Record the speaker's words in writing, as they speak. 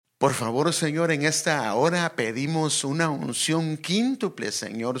Por favor, Señor, en esta hora pedimos una unción quíntuple,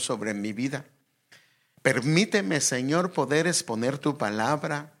 Señor, sobre mi vida. Permíteme, Señor, poder exponer tu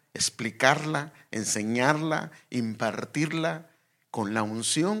palabra, explicarla, enseñarla, impartirla con la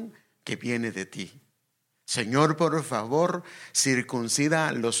unción que viene de ti. Señor, por favor,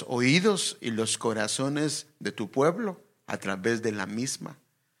 circuncida los oídos y los corazones de tu pueblo a través de la misma.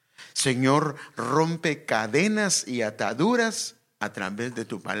 Señor, rompe cadenas y ataduras a través de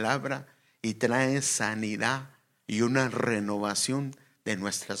tu palabra y trae sanidad y una renovación de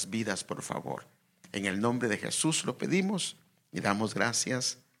nuestras vidas, por favor. En el nombre de Jesús lo pedimos y damos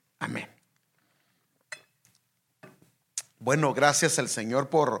gracias. Amén. Bueno, gracias al Señor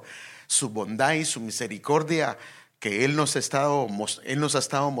por su bondad y su misericordia que Él nos ha estado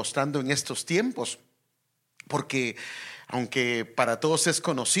mostrando en estos tiempos. Porque aunque para todos es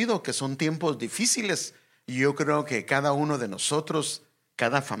conocido que son tiempos difíciles, yo creo que cada uno de nosotros,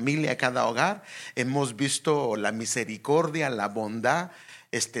 cada familia, cada hogar, hemos visto la misericordia, la bondad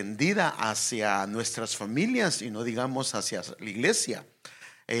extendida hacia nuestras familias y no digamos hacia la iglesia.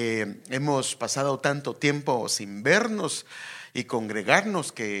 Hemos pasado tanto tiempo sin vernos y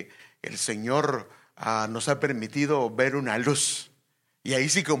congregarnos que el Señor nos ha permitido ver una luz. Y ahí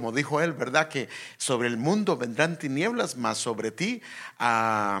sí, como dijo él, ¿verdad? Que sobre el mundo vendrán tinieblas, mas sobre ti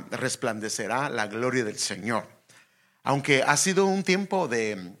resplandecerá la gloria del Señor. Aunque ha sido un tiempo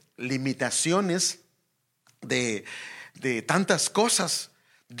de limitaciones, de tantas cosas,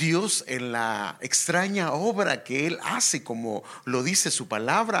 Dios en la extraña obra que Él hace, como lo dice su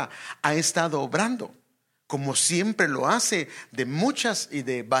palabra, ha estado obrando. Como siempre lo hace, de muchas y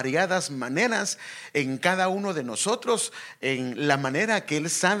de variadas maneras en cada uno de nosotros, en la manera que Él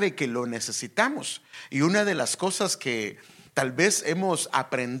sabe que lo necesitamos. Y una de las cosas que tal vez hemos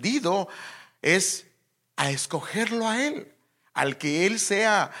aprendido es a escogerlo a Él, al que Él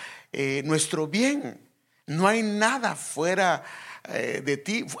sea nuestro bien. No hay nada fuera de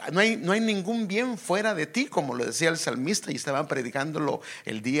ti, no hay ningún bien fuera de ti, como lo decía el salmista y estaba predicándolo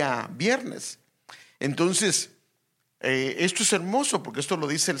el día viernes. Entonces, esto es hermoso porque esto lo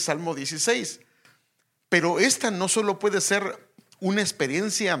dice el Salmo 16. Pero esta no solo puede ser una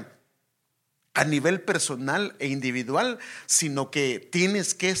experiencia a nivel personal e individual, sino que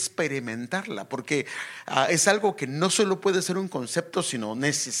tienes que experimentarla, porque es algo que no solo puede ser un concepto, sino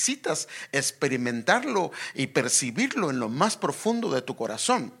necesitas experimentarlo y percibirlo en lo más profundo de tu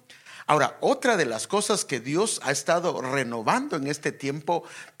corazón. Ahora, otra de las cosas que Dios ha estado renovando en este tiempo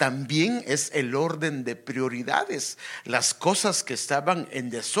también es el orden de prioridades. Las cosas que estaban en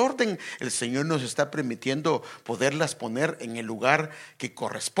desorden, el Señor nos está permitiendo poderlas poner en el lugar que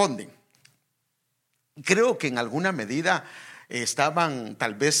corresponden. Creo que en alguna medida estaban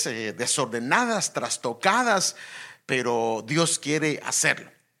tal vez desordenadas, trastocadas, pero Dios quiere hacerlo.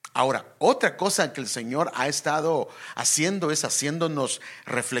 Ahora, otra cosa que el Señor ha estado haciendo es haciéndonos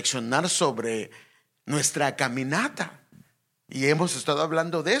reflexionar sobre nuestra caminata. Y hemos estado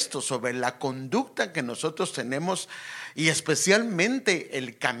hablando de esto, sobre la conducta que nosotros tenemos y especialmente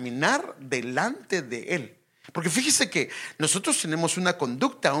el caminar delante de Él. Porque fíjese que nosotros tenemos una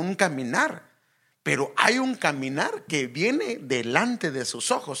conducta, un caminar, pero hay un caminar que viene delante de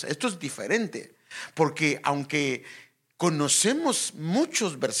sus ojos. Esto es diferente, porque aunque conocemos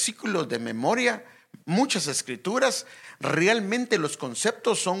muchos versículos de memoria, muchas escrituras, realmente los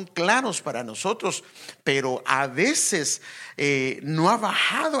conceptos son claros para nosotros, pero a veces no ha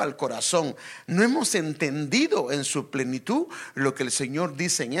bajado al corazón, no hemos entendido en su plenitud lo que el Señor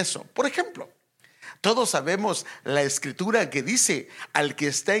dice en eso. Por ejemplo, todos sabemos la escritura que dice al que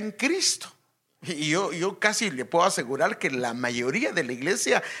está en Cristo. Y yo casi le puedo asegurar que la mayoría de la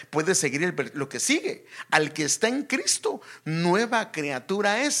iglesia puede seguir lo que sigue. Al que está en Cristo, nueva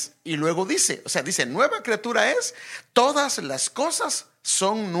criatura es. Y luego dice, nueva criatura es, todas las cosas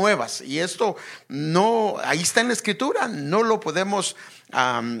son nuevas. Y esto no, ahí está en la escritura, no lo podemos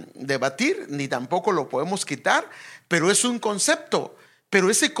debatir, ni tampoco lo podemos quitar, pero es un concepto. Pero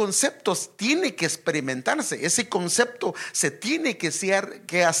ese concepto tiene que experimentarse, ese concepto se tiene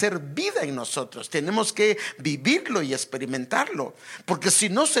que hacer vida en nosotros. Tenemos que vivirlo y experimentarlo, porque si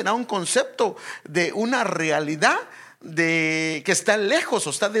no será un concepto de una realidad que está lejos o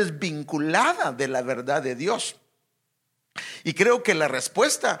está desvinculada de la verdad de Dios. Y creo que la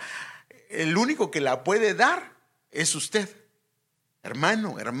respuesta, el único que la puede dar es usted,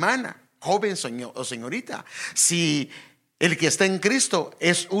 hermano, hermana, joven o señorita. Si el que está en Cristo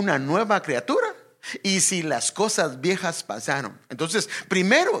es una nueva criatura, y si las cosas viejas pasaron, entonces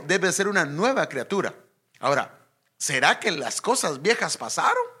primero debe ser una nueva criatura. Ahora, ¿será que las cosas viejas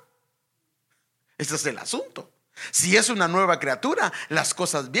pasaron? Ese es el asunto. Si es una nueva criatura, las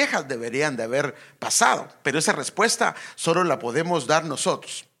cosas viejas deberían de haber pasado, pero esa respuesta solo la podemos dar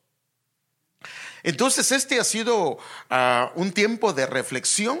nosotros. Entonces este ha sido un tiempo de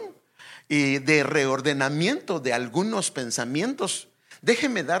reflexión y de reordenamiento de algunos pensamientos.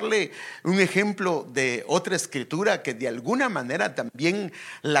 Déjeme darle un ejemplo de otra escritura que de alguna manera también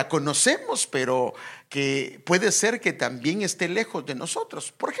la conocemos, pero que puede ser que también esté lejos de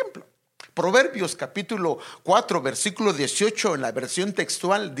nosotros. Por ejemplo, Proverbios capítulo 4, versículo 18 en la versión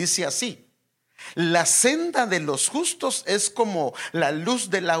textual dice así: la senda de los justos es como la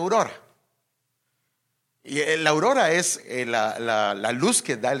luz de la aurora. Y la aurora es la luz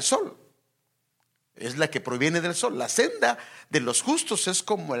que da el sol, es la que proviene del sol. La senda de los justos es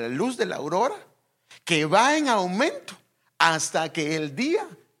como la luz de la aurora, que va en aumento hasta que el día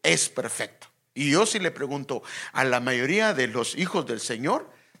es perfecto. Y yo sí le pregunto, a la mayoría de los hijos del Señor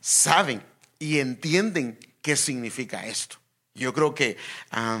saben y entienden qué significa esto. Yo creo que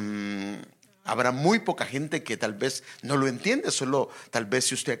habrá muy poca gente que tal vez no lo entiende, solo tal vez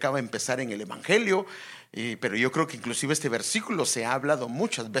si usted acaba de empezar en el Evangelio, pero yo creo que inclusive este versículo se ha hablado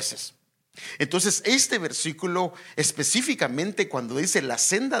muchas veces. Entonces este versículo específicamente, cuando dice la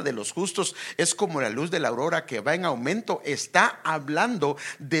senda de los justos es como la luz de la aurora que va en aumento, está hablando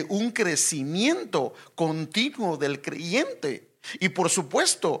de un crecimiento continuo del creyente. Y por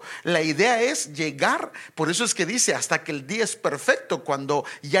supuesto la idea es llegar, por eso es que dice hasta que el día es perfecto, cuando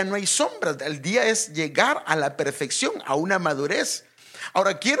ya no hay sombras. El día es llegar a la perfección, a una madurez.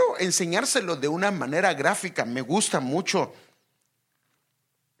 Ahora quiero enseñárselo de una manera gráfica. Me gusta mucho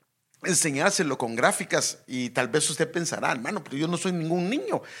enseñárselo con gráficas, y tal vez usted pensará, hermano, pero yo no soy ningún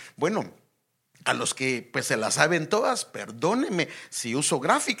niño. Bueno, a los que pues se las saben todas, perdóneme si uso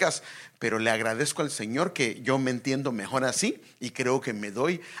gráficas, pero le agradezco al Señor que yo me entiendo mejor así y creo que me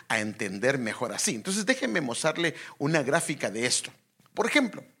doy a entender mejor así. Entonces déjenme mostrarle una gráfica de esto. Por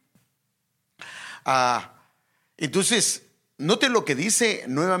ejemplo, entonces note lo que dice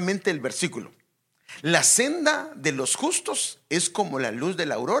nuevamente el versículo. La senda de los justos es como la luz de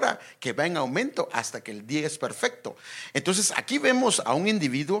la aurora que va en aumento hasta que el día es perfecto. Entonces aquí vemos a un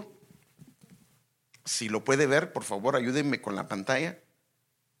individuo. Si lo puede ver, por favor, ayúdenme con la pantalla.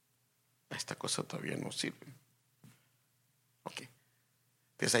 Esta cosa todavía no sirve. Ok.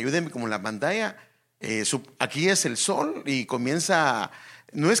 Entonces ayúdenme con la pantalla. Aquí es el sol y comienza,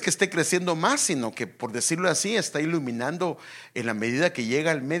 no es que esté creciendo más, sino que, por decirlo así, está iluminando en la medida que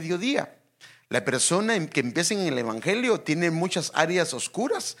llega el mediodía. La persona que empieza en el Evangelio tiene muchas áreas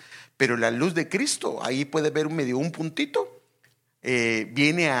oscuras, pero la luz de Cristo, ahí puede ver un puntito,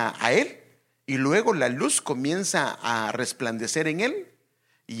 viene a él. Y luego la luz comienza a resplandecer en él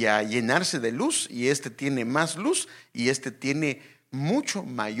y a llenarse de luz, y este tiene más luz y este tiene mucho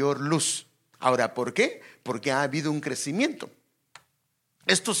mayor luz. Ahora, ¿por qué? Porque ha habido un crecimiento.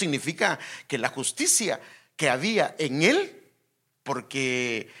 Esto significa que la justicia que había en él,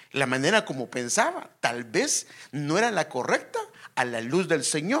 porque la manera como pensaba tal vez no era la correcta a la luz del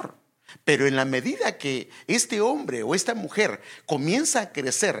Señor. Pero en la medida que este hombre o esta mujer comienza a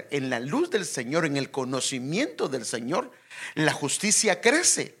crecer en la luz del Señor, en el conocimiento del Señor, la justicia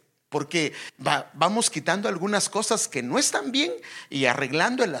crece, porque vamos quitando algunas cosas que no están bien y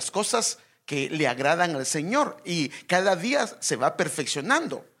arreglando las cosas que le agradan al Señor, y cada día se va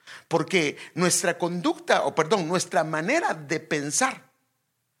perfeccionando, porque nuestra conducta, nuestra manera de pensar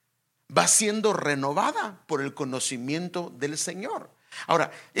va siendo renovada por el conocimiento del Señor.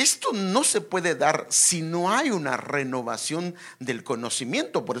 Ahora, esto no se puede dar si no hay una renovación del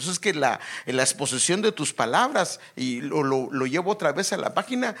conocimiento. Por eso es que la exposición de tus palabras, y lo llevo otra vez a la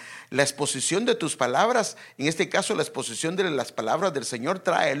página, la exposición de tus palabras, en este caso la exposición de las palabras del Señor,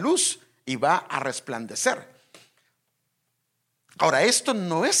 trae luz y va a resplandecer. Ahora, esto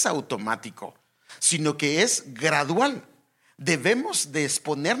no es automático, sino que es gradual. Debemos de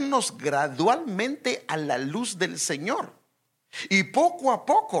exponernos gradualmente a la luz del Señor. Y poco a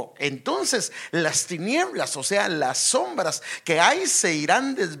poco, entonces las tinieblas, o sea, las sombras que hay, se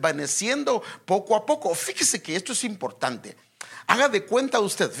irán desvaneciendo poco a poco. Fíjese que esto es importante. Haga de cuenta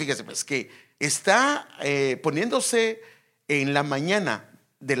usted, fíjese pues, que está poniéndose en la mañana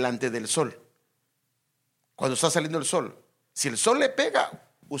delante del sol. Cuando está saliendo el sol, si el sol le pega,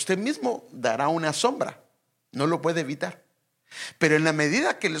 usted mismo dará una sombra, no lo puede evitar. Pero en la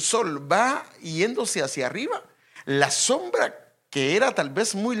medida que el sol va yéndose hacia arriba, la sombra que era tal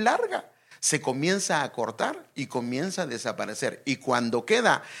vez muy larga se comienza a cortar y comienza a desaparecer. Y cuando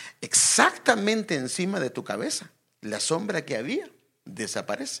queda exactamente encima de tu cabeza, la sombra que había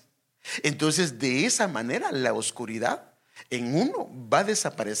desaparece. Entonces, de esa manera, la oscuridad En uno va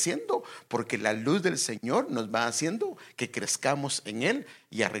desapareciendo porque la luz del Señor nos va haciendo que crezcamos en Él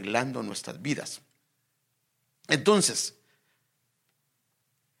y arreglando nuestras vidas. Entonces,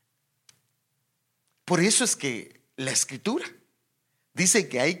 por eso es que la Escritura dice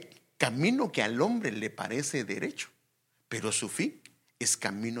que hay camino que al hombre le parece derecho, pero su fin es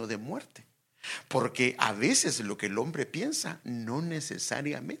camino de muerte. Porque a veces lo que el hombre piensa no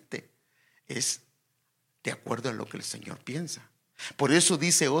necesariamente es de acuerdo a lo que el Señor piensa. Por eso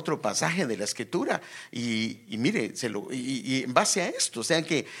dice otro pasaje de la Escritura, y mire, y en base a esto, o sea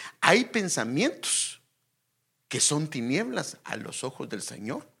que hay pensamientos que son tinieblas a los ojos del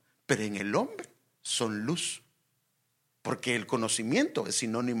Señor, pero en el hombre son luz. Porque el conocimiento es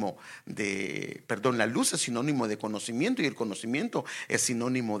sinónimo de, la luz es sinónimo de conocimiento y el conocimiento es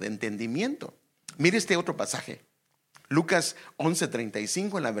sinónimo de entendimiento. Mire este otro pasaje, Lucas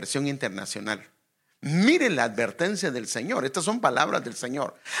 11:35 en la versión internacional. Mire la advertencia del Señor, estas son palabras del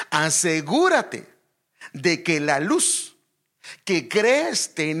Señor. Asegúrate de que la luz que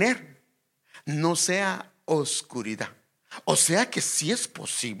crees tener no sea oscuridad. O sea que sí es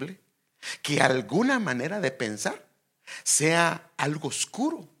posible que alguna manera de pensar sea algo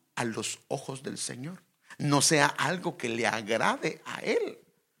oscuro a los ojos del Señor, no sea algo que le agrade a Él.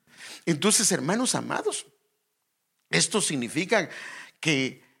 Entonces, hermanos amados, esto significa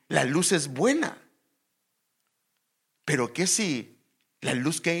que la luz es buena, pero ¿qué si la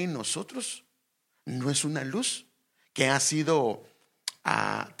luz que hay en nosotros no es una luz que ha sido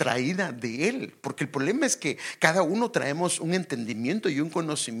traída de Él? Porque el problema es que cada uno traemos un entendimiento y un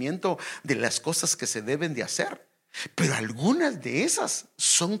conocimiento de las cosas que se deben de hacer, pero algunas de esas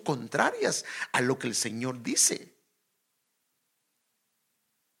son contrarias a lo que el Señor dice.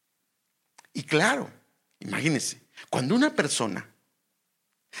 Y claro, imagínense, cuando una persona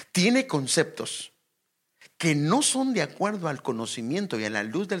tiene conceptos que no son de acuerdo al conocimiento y a la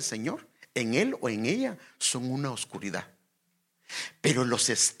luz del Señor, en él o en ella son una oscuridad. Pero los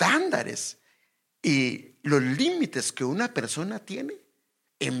estándares y los límites que una persona tiene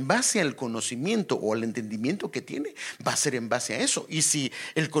en base al conocimiento o al entendimiento que tiene, va a ser en base a eso. Y si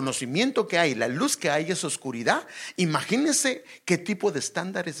el conocimiento que hay, la luz que hay es oscuridad, imagínense qué tipo de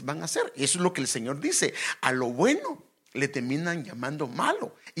estándares van a ser. Eso es lo que el Señor dice. A lo bueno le terminan llamando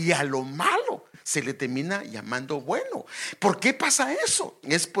malo y a lo malo se le termina llamando bueno. ¿Por qué pasa eso?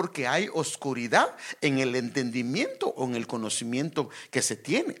 Es porque hay oscuridad en el entendimiento o en el conocimiento que se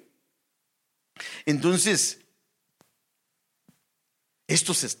tiene. Entonces,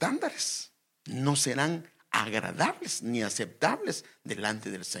 estos estándares no serán agradables ni aceptables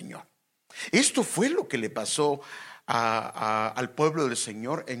delante del Señor. Esto fue lo que le pasó al pueblo del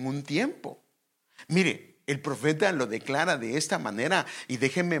Señor en un tiempo. Mire, el profeta lo declara de esta manera y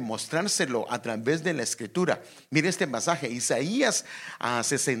déjeme mostrárselo a través de la Escritura. Mire este pasaje, Isaías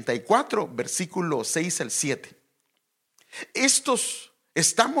 64, versículo 6 al 7.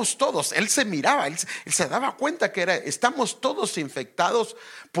 Estamos todos, él se miraba, él se daba cuenta que estamos todos infectados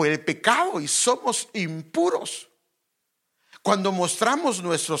por el pecado y somos impuros. Cuando mostramos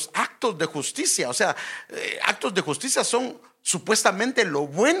nuestros actos de justicia, o sea, actos de justicia son supuestamente lo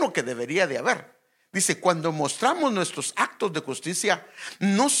bueno que debería de haber. Dice, cuando mostramos nuestros actos de justicia,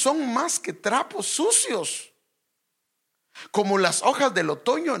 no son más que trapos sucios. Como las hojas del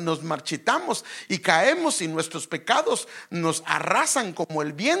otoño nos marchitamos y caemos y nuestros pecados nos arrasan como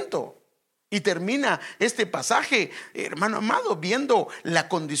el viento. Y termina este pasaje, hermano amado, viendo la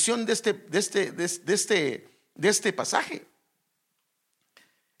condición de este pasaje.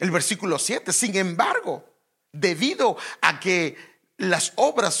 El versículo 7, sin embargo, debido a que las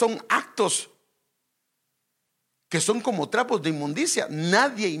obras son actos que son como trapos de inmundicia,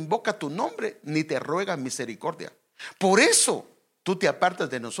 nadie invoca tu nombre ni te ruega misericordia. Por eso tú te apartas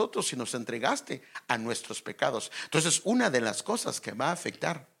de nosotros y nos entregaste a nuestros pecados. Entonces, una de las cosas que va a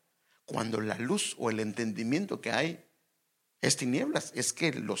afectar cuando la luz o el entendimiento que hay es tinieblas es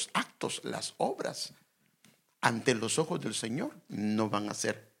que los actos, las obras ante los ojos del Señor no van a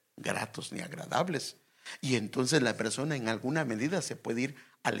ser gratos ni agradables. Y entonces la persona en alguna medida se puede ir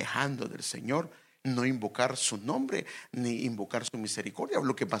alejando del Señor, no invocar su nombre ni invocar su misericordia.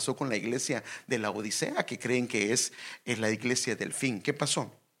 Lo que pasó con la iglesia de la Odisea, que creen que es la iglesia del fin. ¿Qué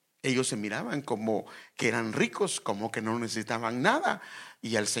pasó? Ellos se miraban como que eran ricos, como que no necesitaban nada,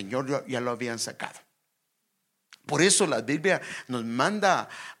 y al Señor ya lo habían sacado. Por eso la Biblia nos manda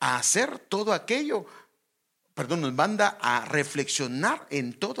a hacer todo aquello perdón, nos manda a reflexionar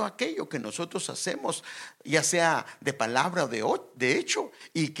en todo aquello que nosotros hacemos, ya sea de palabra o de hecho,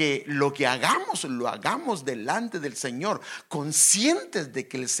 y que lo que hagamos, lo hagamos delante del Señor, conscientes de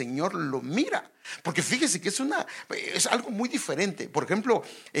que el Señor lo mira. Porque fíjese que es algo muy diferente. Por ejemplo,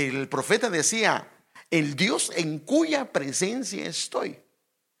 el profeta decía: el Dios en cuya presencia estoy.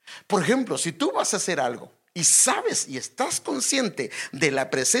 Por ejemplo, si tú vas a hacer algo y sabes y estás consciente de la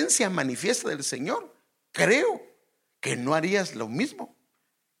presencia manifiesta del Señor, creo que no harías lo mismo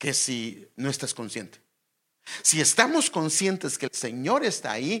que si no estás consciente. Si estamos conscientes que el Señor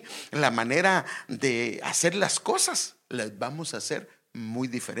está ahí, la manera de hacer las cosas las vamos a hacer muy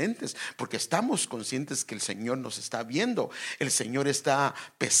diferentes, porque estamos conscientes que el Señor nos está viendo. El Señor está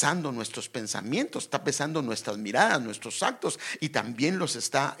pesando nuestros pensamientos, está pesando nuestras miradas, nuestros actos, y también los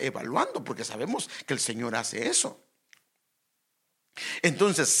está evaluando, porque sabemos que el Señor hace eso.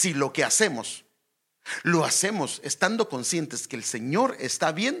 Entonces, si lo que hacemos lo hacemos estando conscientes que el Señor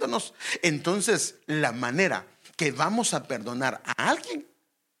está viéndonos, entonces la manera que vamos a perdonar a alguien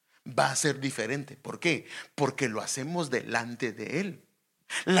va a ser diferente. ¿Por qué? Porque lo hacemos delante de Él.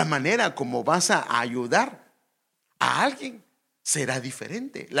 La manera como vas a ayudar a alguien será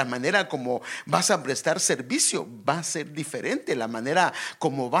diferente. La manera como vas a prestar servicio va a ser diferente. La manera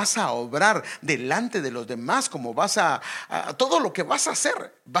como vas a obrar delante de los demás, como vas a todo lo que vas a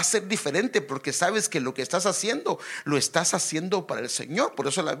hacer va a ser diferente, porque sabes que lo que estás haciendo lo estás haciendo para el Señor. Por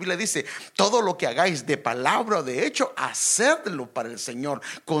eso la Biblia dice: todo lo que hagáis de palabra o de hecho, hacedlo para el Señor,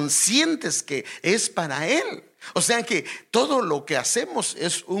 conscientes que es para Él. O sea que todo lo que hacemos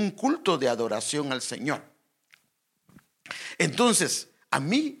es un culto de adoración al Señor. Entonces, a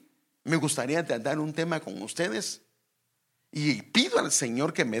mí me gustaría tratar un tema con ustedes, y pido al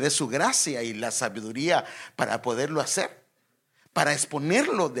Señor que me dé su gracia y la sabiduría para poderlo hacer, para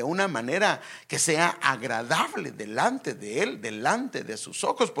exponerlo de una manera que sea agradable delante de Él, delante de sus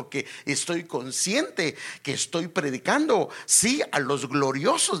ojos, porque estoy consciente que estoy predicando, sí, a los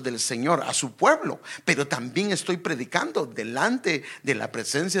gloriosos del Señor, a su pueblo, pero también estoy predicando delante de la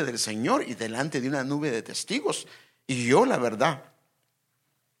presencia del Señor y delante de una nube de testigos. Y yo, la verdad,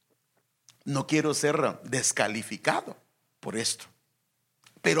 no quiero ser descalificado por esto,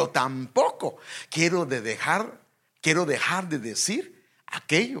 pero tampoco quiero dejar de decir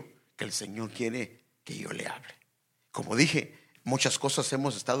aquello que el Señor quiere que yo le hable. Como dije, muchas cosas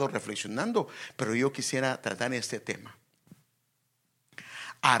hemos estado reflexionando, pero yo quisiera tratar este tema.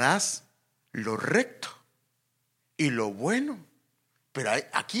 Harás lo recto y lo bueno. Pero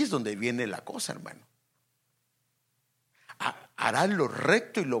aquí es donde viene la cosa, hermano. Harás lo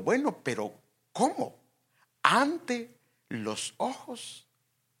recto y lo bueno, pero ¿cómo? Ante los ojos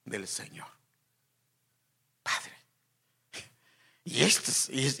del Señor. Padre. Y esto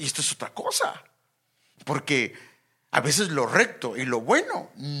es otra cosa, porque a veces lo recto y lo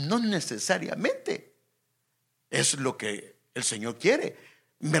bueno no necesariamente es lo que el Señor quiere.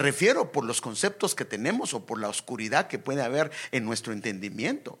 Me refiero por los conceptos que tenemos o por la oscuridad que puede haber en nuestro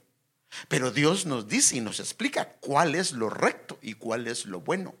entendimiento. Pero Dios nos dice y nos explica cuál es lo recto y cuál es lo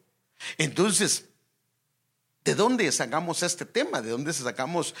bueno. Entonces, ¿de dónde sacamos este tema? ¿De dónde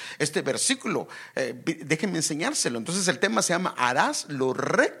sacamos este versículo? Déjenme enseñárselo. Entonces el tema se llama: harás lo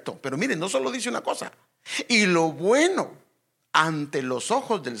recto. Pero miren, no solo dice una cosa: y lo bueno ante los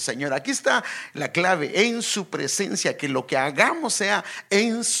ojos del Señor. Aquí está la clave: en su presencia, que lo que hagamos sea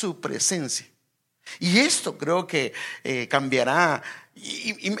en su presencia. Y esto creo que cambiará.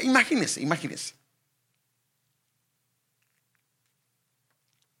 Imagínese.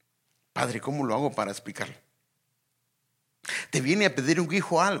 Padre, ¿cómo lo hago para explicarlo? Te viene a pedir un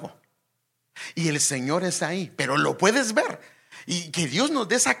hijo algo y el Señor está ahí, pero lo puedes ver. Y que Dios nos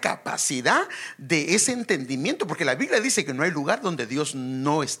dé esa capacidad de ese entendimiento, porque la Biblia dice que no hay lugar donde Dios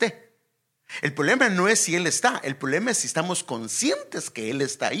no esté. El problema no es si Él está, el problema es si estamos conscientes que Él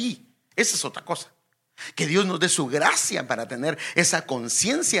está ahí. Esa es otra cosa. Que Dios nos dé su gracia para tener esa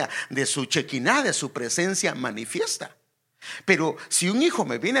conciencia de su chequiná, de su presencia manifiesta. Pero si un hijo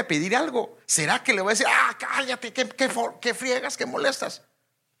me viene a pedir algo, ¿será que le voy a decir: cállate, que friegas, que molestas?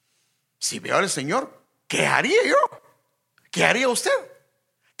 Si veo al Señor, ¿qué haría yo? ¿Qué haría usted?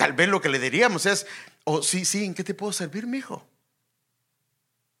 Tal vez lo que le diríamos es: sí, ¿en qué te puedo servir, mi hijo?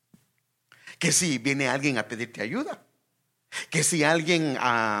 Que si viene alguien a pedirte ayuda, que si alguien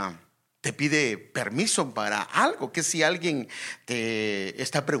te pide permiso para algo, que si alguien te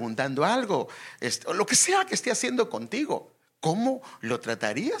está preguntando algo, lo que sea que esté haciendo contigo, ¿cómo lo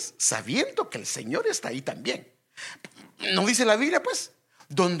tratarías sabiendo que el Señor está ahí también? ¿No dice la Biblia, pues?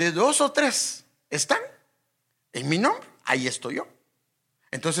 Donde 2 o 3 están en mi nombre, ahí estoy yo.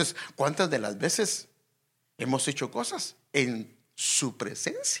 Entonces, ¿cuántas de las veces hemos hecho cosas en su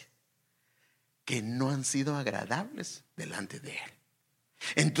presencia que no han sido agradables delante de Él.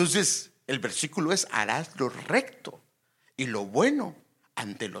 Entonces el versículo es: harás lo recto y lo bueno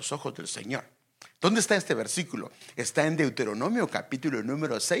ante los ojos del Señor. ¿Dónde está este versículo? Está en Deuteronomio capítulo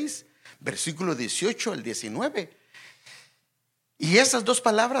número 6, versículo 18 al 19. Y esas dos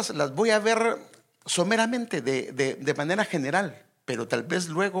palabras las voy a ver someramente, de manera general, pero tal vez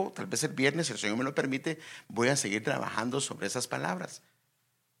luego, tal vez el viernes, si el Señor me lo permite, voy a seguir trabajando sobre esas palabras.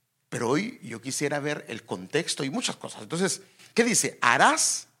 Pero hoy yo quisiera ver el contexto y muchas cosas. Entonces, ¿qué dice?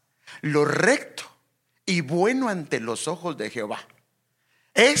 Harás lo recto y bueno ante los ojos de Jehová.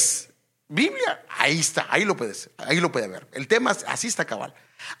 Es Biblia, ahí está, ahí lo puede ver. El tema así está cabal.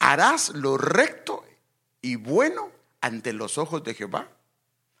 Harás lo recto y bueno ante los ojos de Jehová.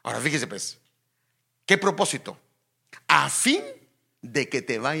 Ahora fíjese pues, ¿qué propósito? A fin de que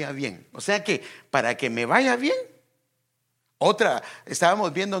te vaya bien. O sea que para que me vaya bien. Otra,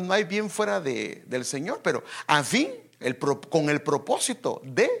 estábamos viendo, no hay bien fuera del Señor, pero a fin, con el propósito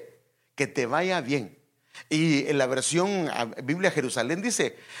de que te vaya bien. Y en la versión Biblia Jerusalén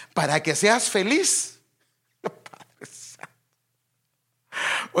dice: para que seas feliz.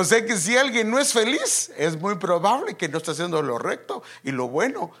 O sea que si alguien no es feliz, es muy probable que no esté haciendo lo recto y lo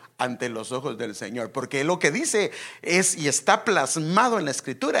bueno ante los ojos del Señor. Porque lo que dice es, y está plasmado en la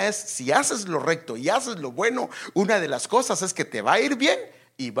Escritura, es: si haces lo recto y haces lo bueno, una de las cosas es que te va a ir bien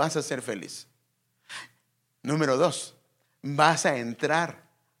y vas a ser feliz. Número 2, vas a entrar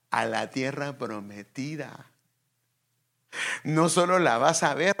a la tierra prometida. No solo la vas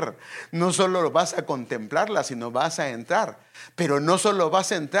a ver, no solo vas a contemplarla, sino vas a entrar. Pero no solo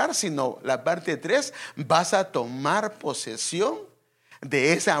vas a entrar, sino la parte 3, vas a tomar posesión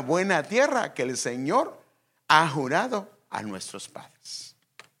de esa buena tierra que el Señor ha jurado a nuestros padres.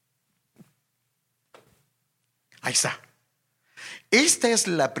 Ahí está. Esta es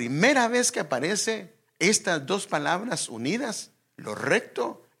la primera vez que aparece estas dos palabras unidas: lo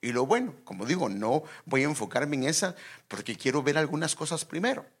recto y lo bueno. Como digo, no voy a enfocarme en esa porque quiero ver algunas cosas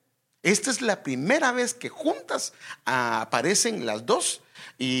primero. Esta es la primera vez que juntas aparecen las dos,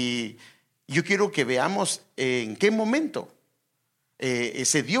 y yo quiero que veamos en qué momento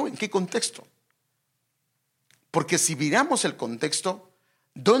se dio, en qué contexto. Porque si miramos el contexto,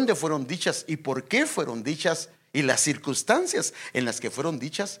 dónde fueron dichas y por qué fueron dichas y las circunstancias en las que fueron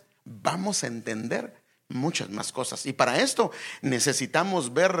dichas, vamos a entender muchas más cosas. Y para esto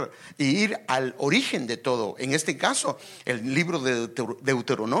necesitamos ver y ir al origen de todo. En este caso, el libro de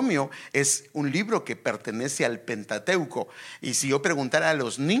Deuteronomio es un libro que pertenece al Pentateuco. Y si yo preguntara a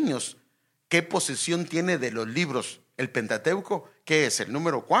los niños qué posición tiene de los libros el Pentateuco, ¿qué es? ¿El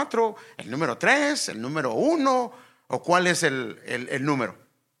número 4? ¿El número 3? ¿El número 1? ¿O cuál es el número?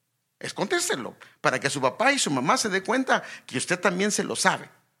 Es contéstelo para que su papá y su mamá se dé cuenta que usted también se lo sabe.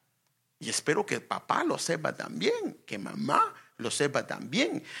 Y espero que papá lo sepa también, que mamá lo sepa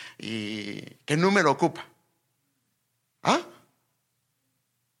también. ¿Y qué número ocupa? ¿Ah?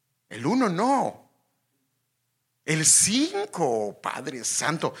 El 1 no. El 5, Padre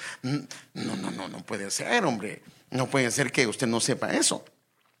Santo. No puede ser, hombre. No puede ser que usted no sepa eso.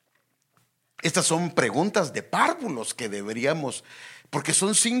 Estas son preguntas de párvulos que deberíamos, porque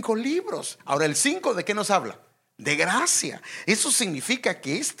son 5 libros. Ahora, ¿el 5 de qué nos habla? De gracia. Eso significa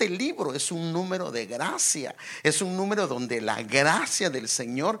que este libro es un número de gracia. Es un número donde la gracia del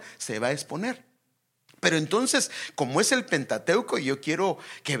Señor se va a exponer. Pero entonces, como es el Pentateuco, yo quiero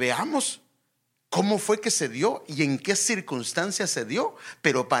que veamos cómo fue que se dio y en qué circunstancias se dio.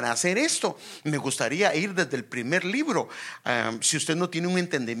 Pero para hacer esto, me gustaría ir desde el primer libro. Si usted no tiene un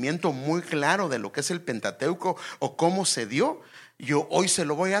entendimiento muy claro de lo que es el Pentateuco o cómo se dio, yo hoy se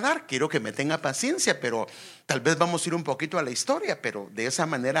lo voy a dar. Quiero que me tenga paciencia, pero tal vez vamos a ir un poquito a la historia, pero de esa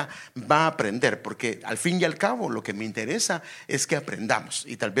manera va a aprender, porque al fin y al cabo lo que me interesa es que aprendamos.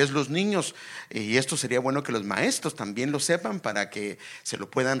 Y tal vez los niños, y esto sería bueno que los maestros también lo sepan para que se lo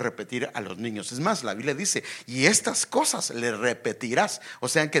puedan repetir a los niños. Es más, la Biblia dice: y estas cosas le repetirás. O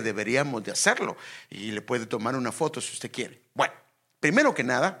sea que deberíamos de hacerlo, y le puede tomar una foto si usted quiere. Bueno, primero que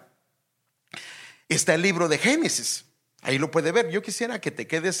nada está el libro de Génesis. Ahí lo puede ver. Yo quisiera que te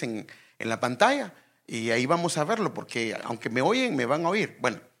quedes en la pantalla y ahí vamos a verlo, porque aunque me oyen, me van a oír.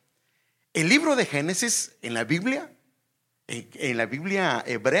 Bueno, el libro de Génesis en la Biblia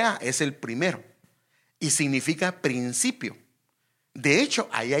hebrea es el primero y significa principio. De hecho,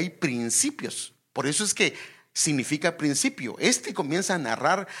 ahí hay principios. Por eso es que significa principio. Comienza a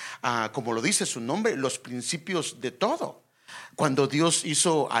narrar, como lo dice su nombre, los principios de todo. Cuando Dios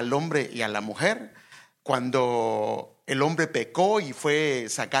hizo al hombre y a la mujer, cuando el hombre pecó y fue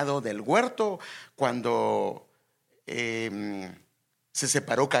sacado del huerto. Cuando se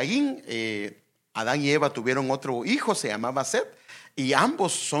separó Caín, Adán y Eva tuvieron otro hijo, se llamaba Set. Y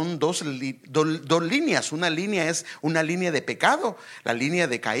ambos son dos líneas. Una línea es una línea de pecado, la línea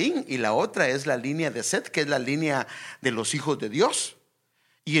de Caín, y la otra es la línea de Set, que es la línea de los hijos de Dios.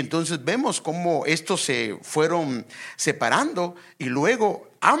 Y entonces vemos cómo estos se fueron separando, y luego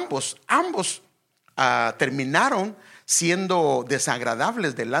ambos terminaron siendo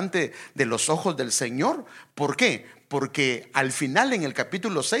desagradables delante de los ojos del Señor. ¿Por qué? Porque al final, en el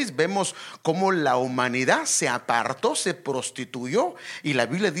capítulo 6, vemos cómo la humanidad se apartó, se prostituyó, y la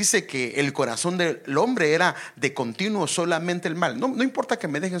Biblia dice que el corazón del hombre era de continuo solamente el mal. No importa que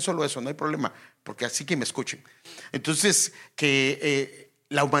me dejen solo eso, no hay problema, porque así que me escuchen. Entonces, que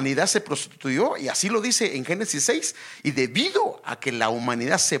la humanidad se prostituyó, y así lo dice en Génesis 6, y debido a que la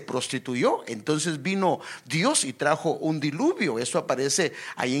humanidad se prostituyó, entonces vino Dios y trajo un diluvio. Eso aparece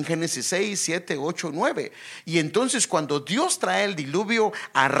ahí en Génesis 6, 7, 8, 9. Y entonces cuando Dios trae el diluvio,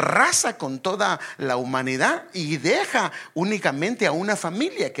 arrasa con toda la humanidad y deja únicamente a una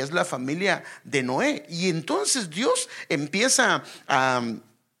familia, que es la familia de Noé. Y entonces Dios empieza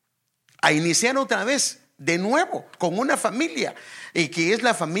a iniciar otra vez, de nuevo, con una familia, y que es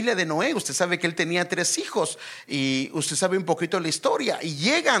la familia de Noé. Usted sabe que él tenía 3 hijos, y usted sabe un poquito la historia, y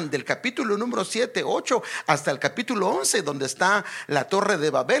llegan del capítulo número 7, 8 hasta el capítulo 11, donde está la torre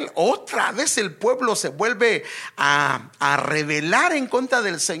de Babel. Otra vez el pueblo se vuelve a rebelar en contra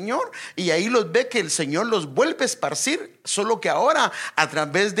del Señor, y ahí los ve que el Señor los vuelve a esparcir, solo que ahora a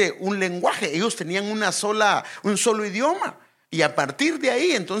través de un lenguaje. Ellos tenían un solo idioma. Y a partir de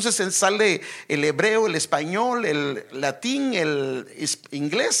ahí entonces sale el hebreo, el español, el latín, el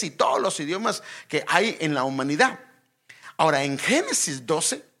inglés y todos los idiomas que hay en la humanidad. Ahora, en Génesis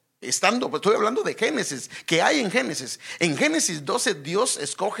 12, estoy hablando de Génesis, que hay en Génesis 12 Dios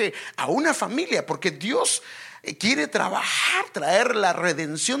escoge a una familia, porque Dios quiere traer la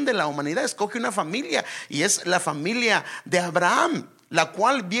redención de la humanidad. Escoge una familia, y es la familia de Abraham, la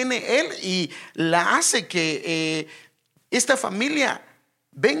cual viene él y la hace que esta familia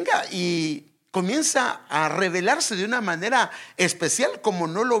venga y comienza a revelarse de una manera especial, como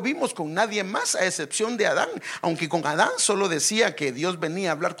no lo vimos con nadie más, a excepción de Adán. Aunque con Adán solo decía que Dios venía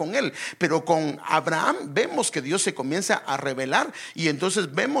a hablar con él, pero con Abraham vemos que Dios se comienza a revelar. Y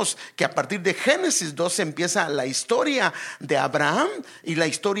entonces vemos que a partir de Génesis 12 empieza la historia de Abraham y la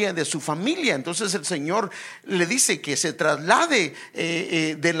historia de su familia. Entonces el Señor le dice que se traslade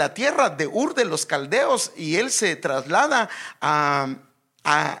de la tierra de Ur de los Caldeos, y él se traslada a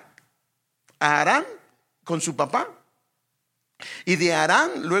Harán con su papá, y de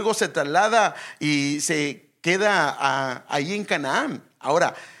Harán luego se traslada y se queda allí en Canaán.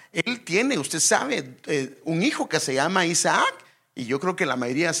 Ahora, él tiene, usted sabe, un hijo que se llama Isaac, y yo creo que la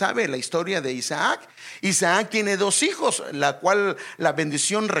mayoría sabe la historia de Isaac. Isaac tiene 2 hijos, la cual la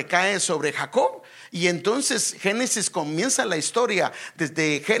bendición recae sobre Jacob. Y entonces Génesis comienza la historia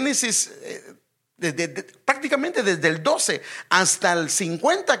desde Génesis, prácticamente desde el 12 hasta el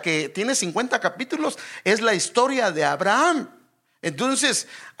 50, que tiene 50 capítulos, es la historia de Abraham. Entonces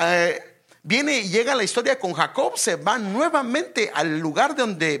viene y llega la historia con Jacob. Se va nuevamente al lugar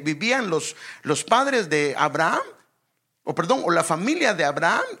donde vivían los padres de Abraham, o la familia de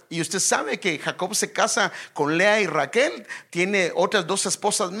Abraham. Y usted sabe que Jacob se casa con Lea y Raquel, tiene otras 2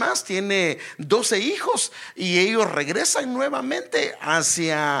 esposas más, tiene 12 hijos, y ellos regresan nuevamente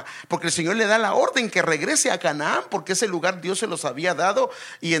porque el Señor le da la orden que regrese a Canaán, porque ese lugar Dios se los había dado.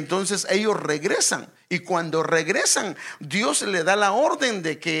 Y entonces ellos regresan, y cuando regresan Dios le da la orden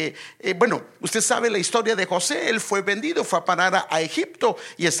de que usted sabe la historia de José. Él fue vendido, fue a parar a Egipto,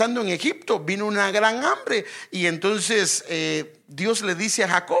 y estando en Egipto vino una gran hambre, y entonces Dios le dice a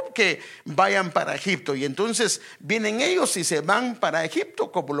Jacob que vayan para Egipto. Y entonces vienen ellos y se van para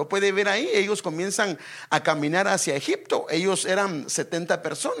Egipto. Como lo puede ver ahí, ellos comienzan a caminar hacia Egipto. Ellos eran 70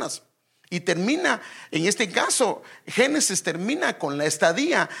 personas. Y termina, en este caso, Génesis termina con la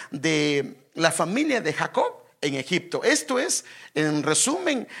estadía de la familia de Jacob en Egipto. Esto es, en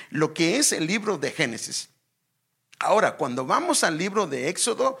resumen, lo que es el libro de Génesis. Ahora, cuando vamos al libro de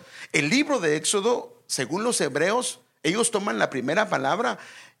Éxodo, el libro de Éxodo, según los hebreos, ellos toman la primera palabra,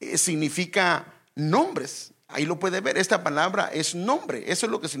 significa nombres. Ahí lo puede ver, esta palabra es nombre. Eso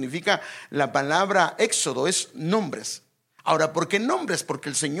es lo que significa la palabra Éxodo, es nombres. Ahora, ¿por qué nombres? Porque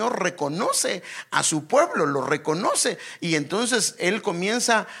el Señor reconoce a su pueblo, lo reconoce, y entonces Él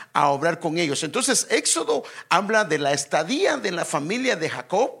comienza a obrar con ellos. Entonces Éxodo habla de la estadía de la familia de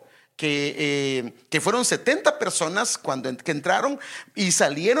Jacob que fueron 70 personas que entraron y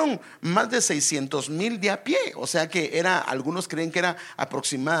salieron más de 600,000 de a pie. O sea que algunos creen que era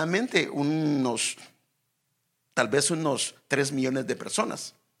aproximadamente tal vez unos 3 millones de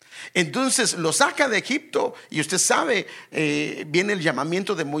personas. Entonces lo saca de Egipto y usted sabe, viene el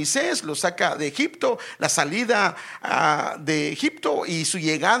llamamiento de Moisés, lo saca de Egipto, la salida de Egipto y su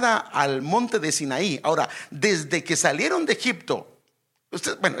llegada al monte de Sinaí. Ahora, desde que salieron de Egipto,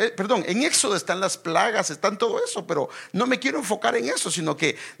 en Éxodo están las plagas, están todo eso, pero no me quiero enfocar en eso, sino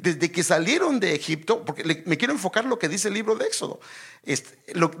que desde que salieron de Egipto, porque me quiero enfocar en lo que dice el libro de Éxodo.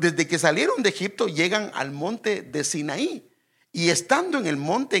 Desde que salieron de Egipto llegan al monte de Sinaí. Y estando en el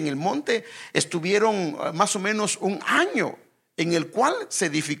monte estuvieron más o menos un año, en el cual se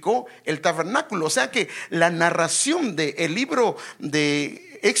edificó el tabernáculo. O sea que la narración del libro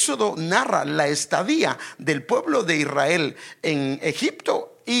de Éxodo narra la estadía del pueblo de Israel en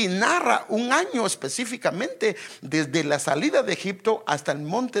Egipto y narra un año específicamente desde la salida de Egipto hasta el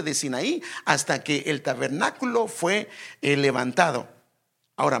monte de Sinaí, hasta que el tabernáculo fue levantado.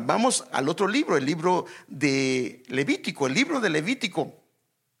 Ahora vamos al otro libro, el libro de Levítico. El libro de Levítico.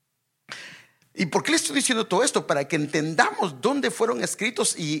 ¿Y por qué le estoy diciendo todo esto? Para que entendamos dónde fueron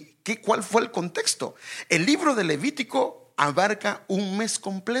escritos y cuál fue el contexto. El libro de Levítico abarca un mes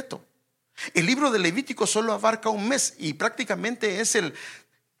completo. El libro de Levítico solo abarca un mes y prácticamente es el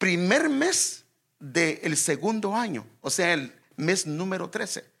primer mes del segundo año, o sea, el mes número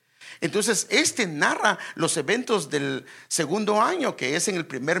 13. Entonces narra los eventos del segundo año, que es en el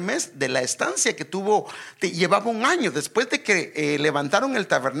primer mes de la estancia que llevaba un año. Después de que levantaron el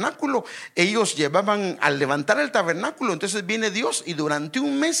tabernáculo, ellos al levantar el tabernáculo, entonces viene Dios y durante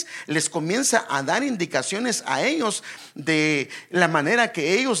un mes les comienza a dar indicaciones a ellos de la manera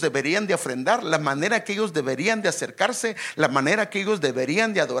que ellos deberían de ofrendar, la manera que ellos deberían de acercarse, la manera que ellos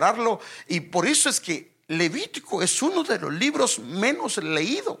deberían de adorarlo. Y por eso es que Levítico es uno de los libros menos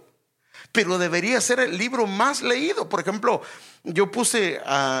leídos, pero debería ser el libro más leído. Por ejemplo, yo puse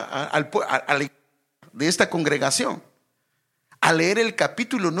de esta congregación a leer el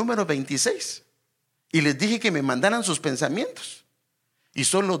capítulo número 26 y les dije que me mandaran sus pensamientos, y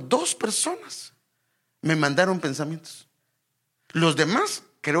solo 2 personas me mandaron pensamientos. Los demás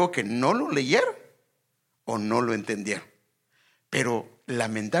creo que no lo leyeron o no lo entendieron. Pero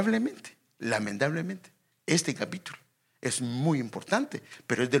lamentablemente este capítulo es muy importante,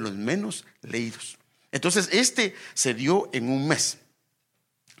 pero es de los menos leídos. Entonces se dio en un mes.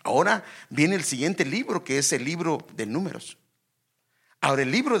 Ahora viene el siguiente libro, que es el libro de Números. Ahora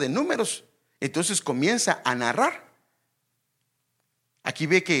el libro de Números entonces comienza a narrar. Aquí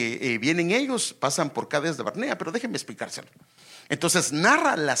ve que vienen ellos, pasan por Cades de Barnea, pero déjenme explicárselo. Entonces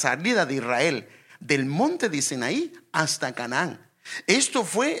narra la salida de Israel del monte de Sinaí hasta Canaán. Esto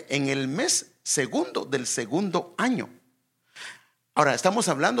fue en el mes segundo del segundo año. Ahora estamos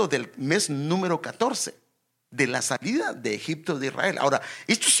hablando del mes número 14 de la salida de Egipto de Israel. Ahora,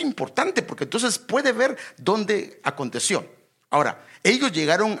 esto es importante porque entonces puede ver dónde aconteció. Ahora, ellos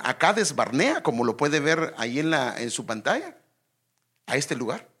llegaron a Cades Barnea, como lo puede ver ahí en su pantalla, a este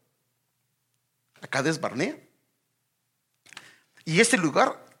lugar, a Cades Barnea. Y este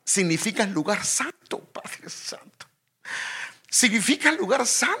lugar significa lugar santo, Padre Santo. Significa lugar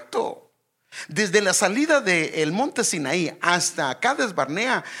santo. Desde la salida del monte Sinaí hasta Cades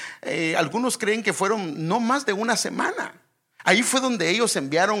Barnea, algunos creen que fueron no más de una semana. Ahí fue donde ellos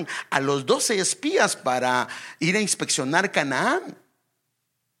enviaron a los 12 espías para ir a inspeccionar Canaán.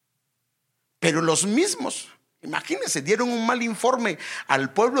 Pero los mismos, imagínense, dieron un mal informe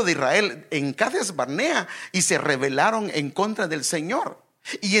al pueblo de Israel en Cades Barnea y se rebelaron en contra del Señor.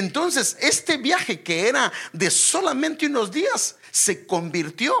 Y entonces este viaje, que era de solamente unos días, se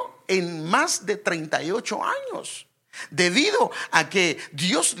convirtió en más de 38 años, debido a que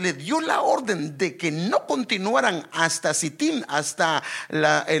Dios le dio la orden de que no continuaran hasta Sitín, hasta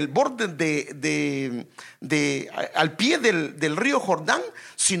el borde al pie del río Jordán,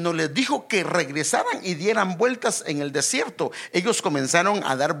 sino les dijo que regresaran y dieran vueltas en el desierto. Ellos comenzaron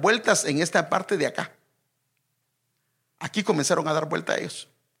a dar vueltas en esta parte de acá. Aquí comenzaron a dar vuelta a ellos.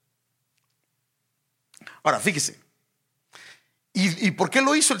 Ahora fíjese, ¿y por qué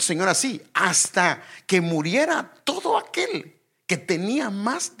lo hizo el Señor así? Hasta que muriera todo aquel que tenía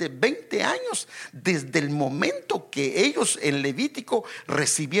más de 20 años desde el momento que ellos en Levítico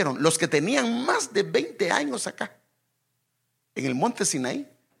recibieron. Los que tenían más de 20 años acá en el monte Sinaí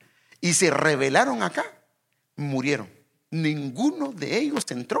y se rebelaron acá, murieron. Ninguno de ellos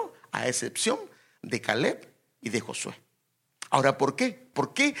entró, a excepción de Caleb y de Josué. Ahora, ¿por qué?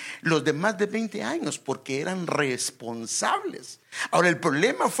 ¿Por qué los de más de 20 años? Porque eran responsables. Ahora, el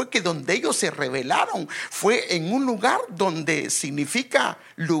problema fue que donde ellos se rebelaron fue en un lugar donde significa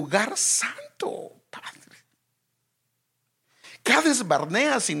lugar santo, Padre. Cades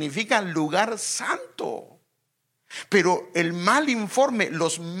Barnea significa lugar santo. Pero el mal informe,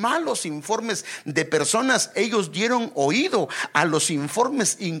 los malos informes de personas, ellos dieron oído a los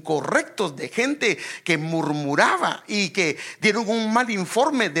informes incorrectos de gente que murmuraba y que dieron un mal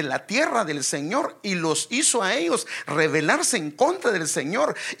informe de la tierra del Señor y los hizo a ellos rebelarse en contra del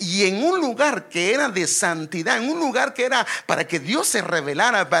Señor. Y en un lugar que era de santidad, en un lugar que era para que Dios se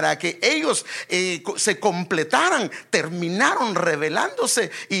revelara, para que ellos se completaran, terminaron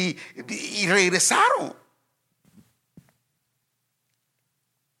rebelándose y regresaron.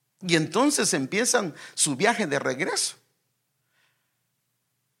 Y entonces empiezan su viaje de regreso.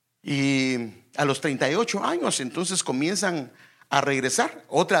 Y a los 38 años entonces comienzan a regresar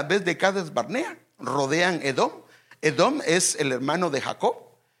otra vez de Cades Barnea. Rodean Edom. Edom es el hermano de Jacob,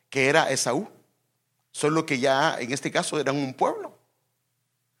 que era Esaú. Solo que ya en este caso eran un pueblo.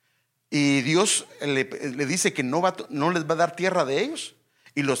 Y Dios le dice que no les va a dar tierra de ellos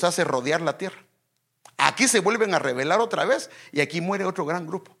y los hace rodear la tierra. Aquí se vuelven a rebelar otra vez y aquí muere otro gran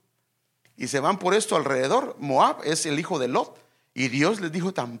grupo. Y se van por esto alrededor. Moab es el hijo de Lot. Y Dios les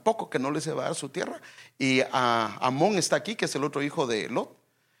dijo tampoco que no les iba a dar su tierra. Y Amón está aquí, que es el otro hijo de Lot.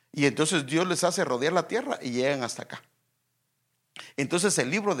 Y entonces Dios les hace rodear la tierra y llegan hasta acá. Entonces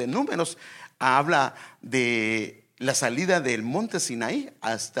el libro de Números habla de la salida del monte Sinaí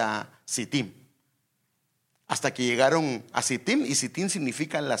hasta Sittim. Hasta que llegaron a Sittim. Y Sittim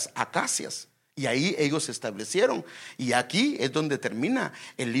significa las acacias. Y ahí ellos se establecieron. Y aquí es donde termina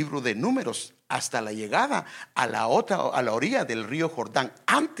el libro de Números, hasta la llegada a la orilla del río Jordán,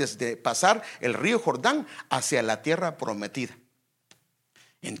 antes de pasar el río Jordán hacia la tierra prometida.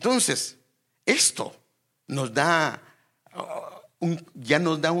 Entonces, esto nos da ya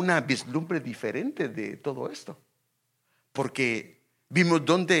nos da una vislumbre diferente de todo esto. Porque vimos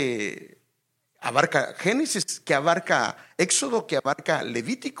dónde abarca Génesis, que abarca Éxodo, que abarca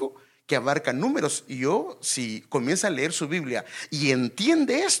Levítico, que abarca Números. Y si comienza a leer su Biblia y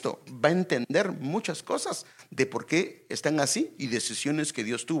entiende esto, va a entender muchas cosas de por qué están así y decisiones que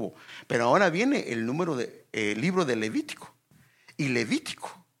Dios tuvo. Pero ahora viene el libro de Levítico. Y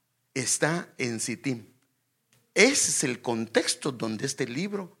Levítico está en Sittim. Ese es el contexto donde este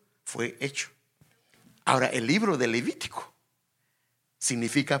libro fue hecho. Ahora, el libro de Levítico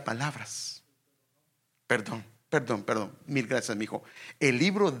significa palabras. Perdón. Mil gracias, mi hijo. El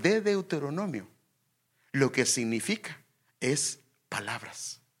libro de Deuteronomio, lo que significa es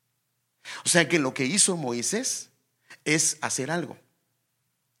palabras. O sea que lo que hizo Moisés es hacer algo.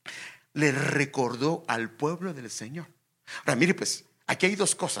 Le recordó al pueblo del Señor. Ahora, mire pues, aquí hay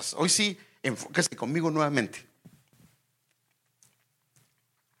dos cosas. Hoy sí, enfóquese conmigo nuevamente.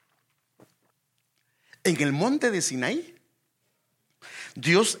 En el monte de Sinaí,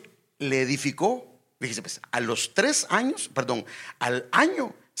 Dios le edificó. Fíjese pues, al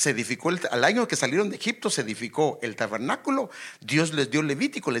año se edificó, al año que salieron de Egipto se edificó el tabernáculo. Dios les dio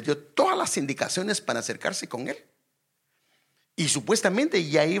Levítico, les dio todas las indicaciones para acercarse con él. Y supuestamente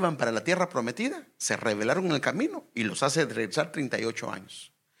ya iban para la tierra prometida. Se rebelaron en el camino y los hace regresar 38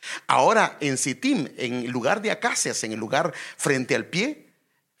 años. Ahora en Sittim, en lugar de acacias, en el lugar frente al pie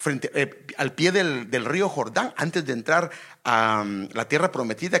del río Jordán, antes de entrar a la tierra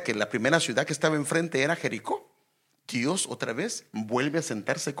prometida, que la primera ciudad que estaba enfrente era Jericó, Dios otra vez vuelve a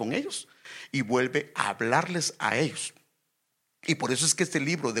sentarse con ellos y vuelve a hablarles a ellos. Y por eso es que este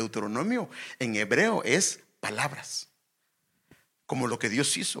libro de Deuteronomio en hebreo es palabras, como lo que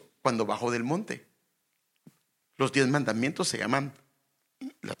Dios hizo cuando bajó del monte. Los 10 mandamientos se llaman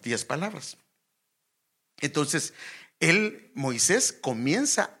las 10 palabras. Entonces Moisés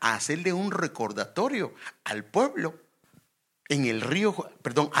comienza a hacerle un recordatorio al pueblo en el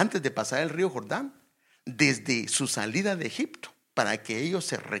antes de pasar el río Jordán, desde su salida de Egipto, para que ellos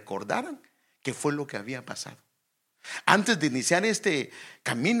se recordaran qué fue lo que había pasado. Antes de iniciar este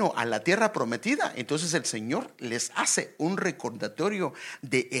camino a la tierra prometida, entonces el Señor les hace un recordatorio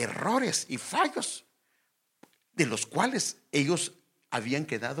de errores y fallos de los cuales ellos habían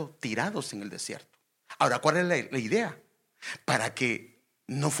quedado tirados en el desierto. Ahora, ¿cuál es la idea? Para que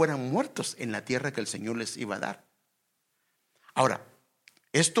no fueran muertos en la tierra que el Señor les iba a dar. Ahora,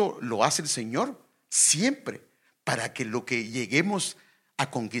 esto lo hace el Señor siempre para que lo que lleguemos a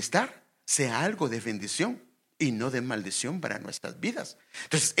conquistar sea algo de bendición y no de maldición para nuestras vidas.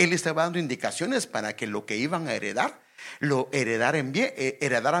 Entonces, Él estaba dando indicaciones para que lo que iban a heredar, lo heredaran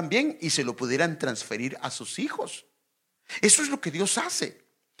bien y se lo pudieran transferir a sus hijos. Eso es lo que Dios hace.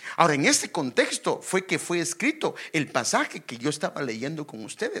 Ahora, en este contexto fue que fue escrito el pasaje que yo estaba leyendo con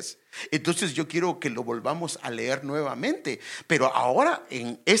ustedes. Entonces yo quiero que lo volvamos a leer nuevamente, pero ahora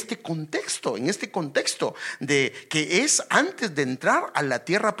en este contexto de que es antes de entrar a la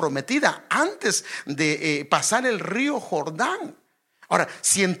tierra prometida, antes de pasar el río Jordán. Ahora,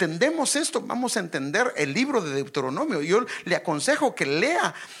 si entendemos esto, vamos a entender el libro de Deuteronomio. Yo le aconsejo que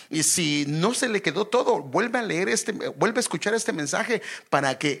lea, y si no se le quedó todo, vuelve a escuchar este mensaje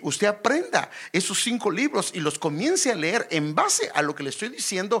para que usted aprenda esos 5 libros y los comience a leer en base a lo que le estoy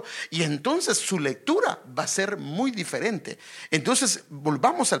diciendo, y entonces su lectura va a ser muy diferente. Entonces,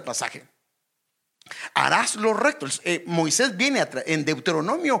 volvamos al pasaje. Harás lo recto. Moisés viene en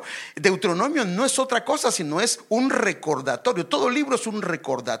Deuteronomio. Deuteronomio no es otra cosa sino es un recordatorio. Todo libro es un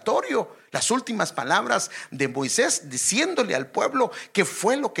recordatorio. Las últimas palabras de Moisés diciéndole al pueblo qué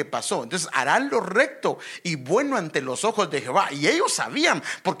fue lo que pasó. Entonces, harán lo recto y bueno ante los ojos de Jehová. Y ellos sabían,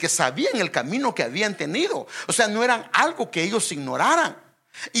 porque sabían el camino que habían tenido. O sea, no eran algo que ellos ignoraran.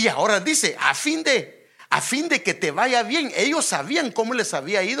 Y ahora dice, a fin de que te vaya bien. Ellos sabían cómo les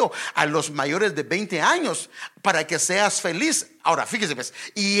había ido a los mayores de 20 años para que seas feliz. Ahora fíjese pues,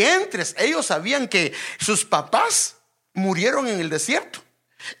 y ellos sabían que sus papás murieron en el desierto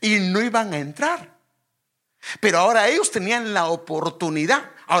y no iban a entrar, pero ahora ellos tenían la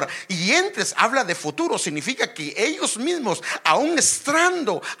oportunidad. Ahora, y habla de futuro, significa que ellos mismos, aún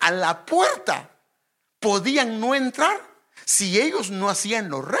estando a la puerta, podían no entrar si ellos no hacían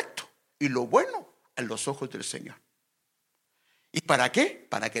lo recto y lo bueno a los ojos del Señor. ¿Y para qué?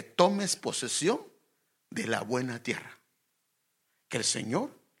 Para que tomes posesión de la buena tierra que el Señor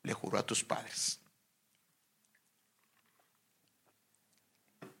le juró a tus padres.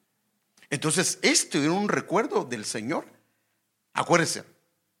 Entonces, esto era un recuerdo del Señor. Acuérdense,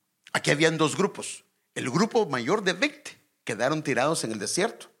 aquí habían 2 grupos. El grupo mayor de 20 quedaron tirados en el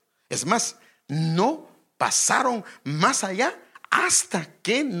desierto. Es más, no pasaron más allá hasta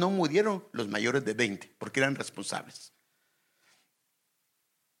que no murieron los mayores de 20, porque eran responsables.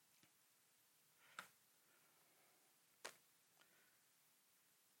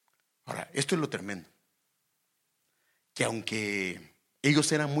 Ahora, esto es lo tremendo, que aunque ellos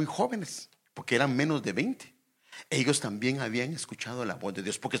eran muy jóvenes, porque eran menos de 20, ellos también habían escuchado la voz de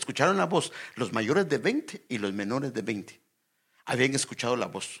Dios, porque escucharon la voz, los mayores de 20 y los menores de 20 habían escuchado la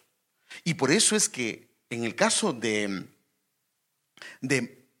voz. Y por eso es que en el caso de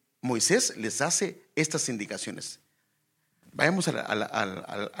Moisés les hace estas indicaciones. Vayamos a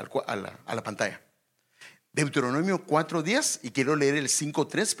la pantalla. Deuteronomio 4:10, y quiero leer el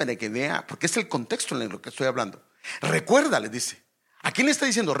 5:3 para que vea, porque es el contexto en lo que estoy hablando. Recuerda, le dice. ¿A quién le está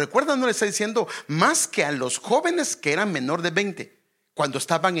diciendo? Recuerda, no le está diciendo más que a los jóvenes que eran menor de 20 cuando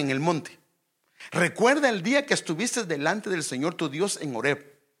estaban en el monte. Recuerda el día que estuviste delante del Señor tu Dios en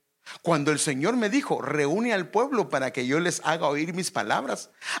Horeb, cuando el Señor me dijo: reúne al pueblo para que yo les haga oír mis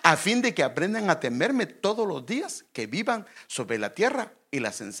palabras, a fin de que aprendan a temerme todos los días que vivan sobre la tierra y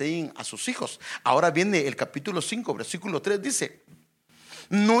las enseñen a sus hijos. Ahora viene el capítulo 5, versículo 3, dice: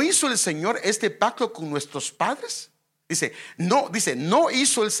 ¿no hizo el Señor este pacto con nuestros padres? No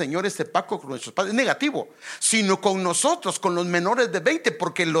hizo el Señor este pacto con nuestros padres, negativo, sino con nosotros, con los menores de 20,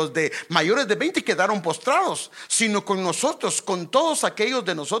 porque los de mayores de 20 quedaron postrados, sino con nosotros, con todos aquellos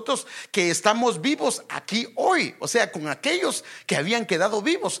de nosotros que estamos vivos aquí hoy. O sea, con aquellos que habían quedado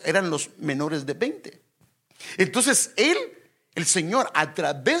vivos, eran los menores de 20. Entonces el Señor, a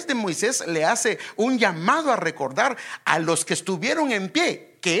través de Moisés, le hace un llamado a recordar a los que estuvieron en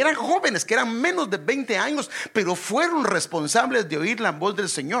pie, que eran jóvenes, que eran menos de 20 años, pero fueron responsables de oír la voz del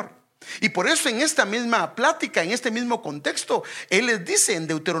Señor. Y por eso en esta misma plática, en este mismo contexto, Él les dice en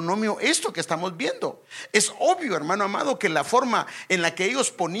Deuteronomio esto que estamos viendo. Es obvio, hermano amado, que la forma en la que ellos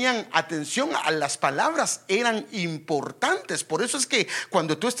ponían atención a las palabras eran importantes. Por eso es que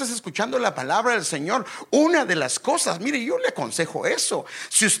cuando tú estás escuchando la palabra del Señor, una de las cosas, mire, yo le aconsejo eso.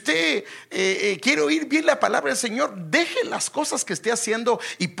 Si usted quiere oír bien la palabra del Señor, deje las cosas que esté haciendo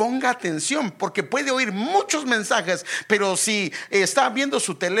y ponga atención, porque puede oír muchos mensajes, pero si está viendo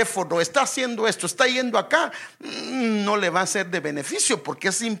su teléfono, está haciendo esto, está yendo acá, no le va a ser de beneficio, porque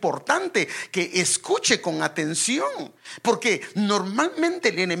es importante que escuche con atención, porque normalmente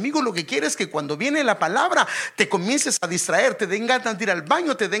el enemigo lo que quiere es que cuando viene la palabra te comiences a distraer, te den ganas de ir al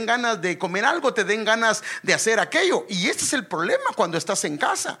baño, te den ganas de comer algo, te den ganas de hacer aquello. Y este es el problema cuando estás en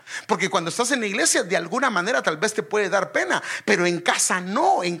casa, porque cuando estás en la iglesia de alguna manera tal vez te puede dar pena, pero en casa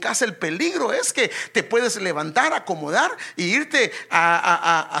no. En casa el peligro es que te puedes levantar, acomodar e irte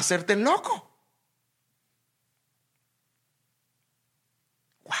a hacerte loco.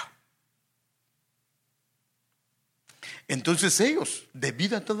 Wow. Entonces ellos,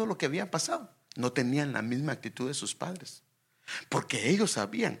 debido a todo lo que había pasado, no tenían la misma actitud de sus padres, porque ellos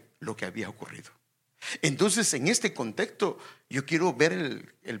sabían lo que había ocurrido. Entonces, en este contexto, yo quiero ver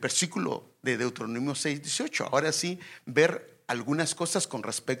el versículo de Deuteronomio 6:18. Ahora sí, ver algunas cosas con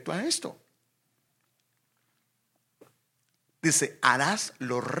respecto a esto. Dice: harás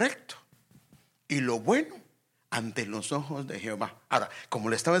lo recto y lo bueno ante los ojos de Jehová. Ahora, como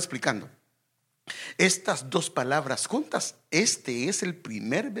le estaba explicando, estas dos palabras juntas, este es el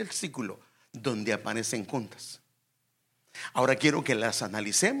primer versículo donde aparecen juntas. Ahora quiero que las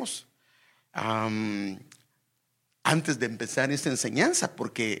analicemos antes de empezar esta enseñanza,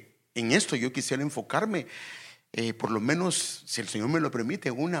 porque en esto yo quisiera enfocarme, por lo menos, si el Señor me lo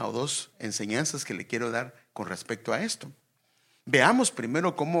permite, una o dos enseñanzas que le quiero dar con respecto a esto. Veamos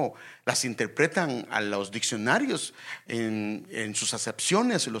primero cómo las interpretan a los diccionarios en sus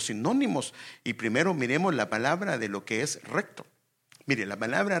acepciones, los sinónimos, y primero miremos la palabra de lo que es recto. Mire, la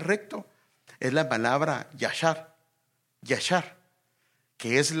palabra recto es la palabra yashar,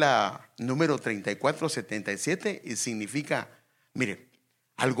 que es la número 3477 y significa, mire,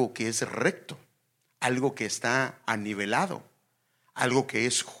 algo que es recto, algo que está anivelado, algo que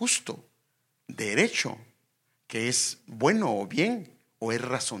es justo, derecho, que es bueno o bien o es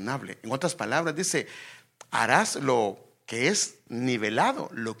razonable. En otras palabras dice: harás lo que es nivelado,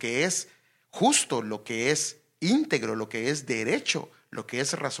 lo que es justo, lo que es íntegro, lo que es derecho, lo que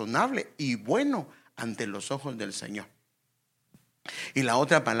es razonable y bueno ante los ojos del Señor. Y la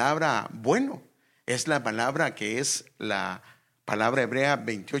otra palabra bueno es la palabra que es la palabra hebrea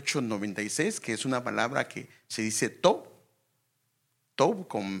 2896, que es una palabra que se dice tov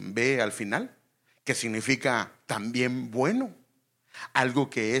con B al final, que significa también bueno, algo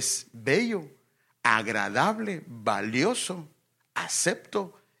que es bello, agradable, valioso,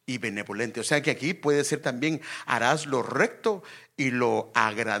 acepto y benevolente. O sea que aquí puede ser también: harás lo recto y lo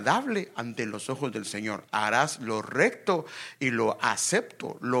agradable ante los ojos del Señor. Harás lo recto y lo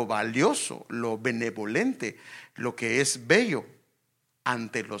acepto, lo valioso, lo benevolente, lo que es bello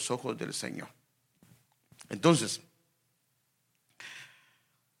ante los ojos del Señor. Entonces,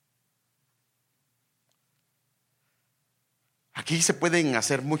 aquí se pueden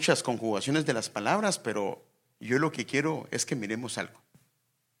hacer muchas conjugaciones de las palabras, pero yo lo que quiero es que miremos algo.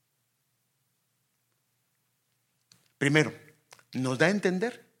 Primero, nos da a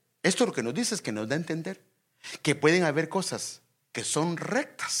entender, esto lo que nos dice es que nos da a entender que pueden haber cosas que son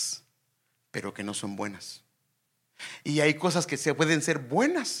rectas, pero que no son buenas. Y hay cosas que se pueden ser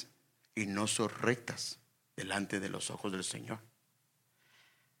buenas y no son rectas delante de los ojos del Señor.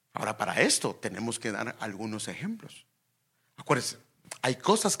 Ahora, para esto tenemos que dar algunos ejemplos. Acuérdense, hay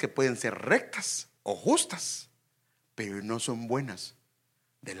cosas que pueden ser rectas o justas, pero no son buenas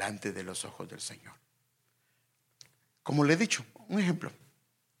delante de los ojos del Señor. Como le he dicho, un ejemplo,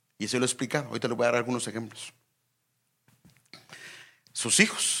 y se lo he explicado, ahorita le voy a dar algunos ejemplos. Sus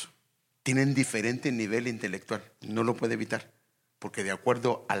hijos tienen diferente nivel intelectual, no lo puede evitar, porque de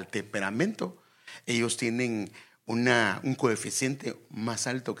acuerdo al temperamento, ellos tienen un coeficiente más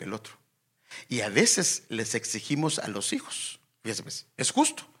alto que el otro. Y a veces les exigimos a los hijos, fíjense, pues, es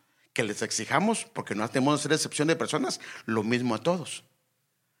justo que les exijamos, porque no tenemos que hacer excepción de personas, lo mismo a todos.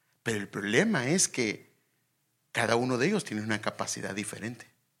 Pero el problema es que cada uno de ellos tiene una capacidad diferente.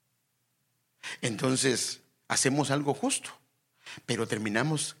 Entonces, hacemos algo justo, pero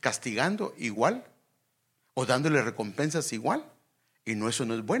terminamos castigando igual o dándole recompensas igual. Y eso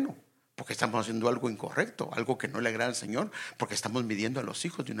no es bueno, porque estamos haciendo algo incorrecto, algo que no le agrada al Señor, porque estamos midiendo a los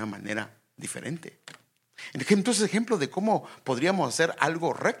hijos de una manera diferente. Entonces, ejemplo de cómo podríamos hacer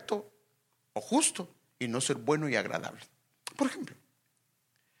algo recto o justo y no ser bueno y agradable. Por ejemplo,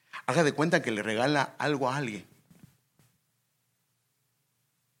 haga de cuenta que le regala algo a alguien.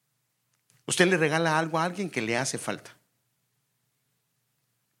 Usted le regala algo a alguien que le hace falta,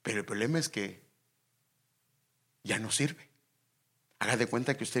 pero el problema es que ya no sirve. Haga de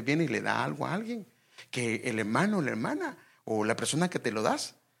cuenta que usted viene y le da algo a alguien, que el hermano o la hermana o la persona que te lo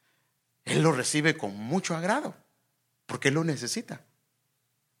das, él lo recibe con mucho agrado, porque él lo necesita.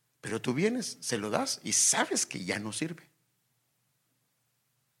 Pero tú vienes, se lo das y sabes que ya no sirve.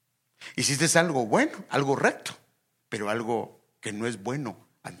 Hiciste algo bueno, algo recto, pero algo que no es bueno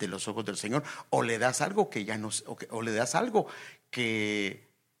ante los ojos del Señor. O le das algo que ya no, o le das algo que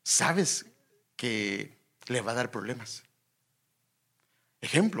sabes que le va a dar problemas.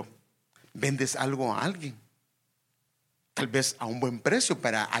 Ejemplo, vendes algo a alguien, tal vez a un buen precio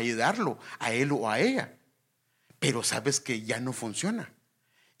para ayudarlo a él o a ella, pero sabes que ya no funciona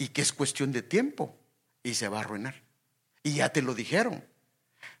y que es cuestión de tiempo y se va a arruinar. Y ya te lo dijeron.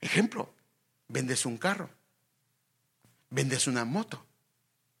 Ejemplo, vendes un carro Vendes una moto.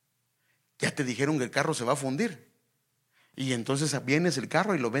 Ya te dijeron que el carro se va a fundir. Y entonces vienes el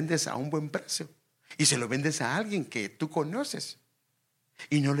carro y lo vendes a un buen precio. Y se lo vendes a alguien que tú conoces.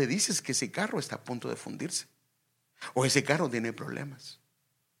 Y no le dices que ese carro está a punto de fundirse. O ese carro tiene problemas.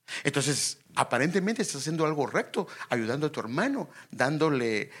 Entonces, aparentemente estás haciendo algo recto, ayudando a tu hermano,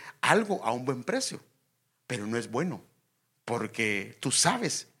 dándole algo a un buen precio. Pero no es bueno, porque tú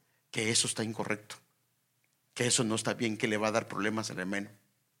sabes que eso está incorrecto, que eso no está bien, que le va a dar problemas al hermano.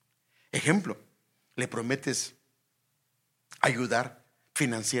 Ejemplo, le prometes ayudar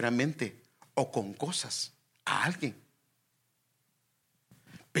financieramente o con cosas a alguien,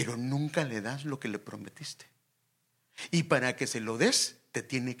 pero nunca le das lo que le prometiste. Y para que se lo des, te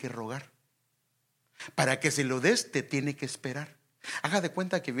tiene que rogar. Para que se lo des, te tiene que esperar. Haga de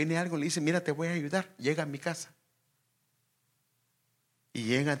cuenta que viene algo y le dice: mira, te voy a ayudar, llega a mi casa. Y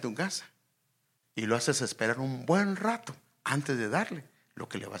llega a tu casa y lo haces esperar un buen rato antes de darle lo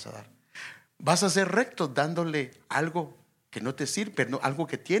que le vas a dar. Vas a ser recto dándole algo que no te sirve, no, algo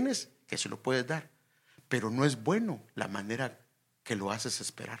que tienes que se lo puedes dar. Pero no es bueno la manera que lo haces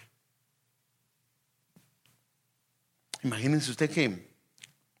esperar. Imagínense usted que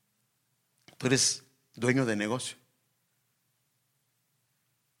tú eres dueño de negocio.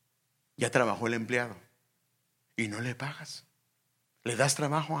 Ya trabajó el empleado y no le pagas. Le das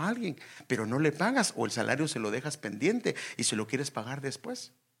trabajo a alguien, pero no le pagas, o el salario se lo dejas pendiente y se lo quieres pagar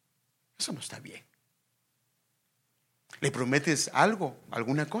después. Eso no está bien. Le prometes algo,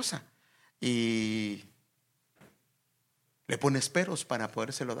 alguna cosa, y le pones peros para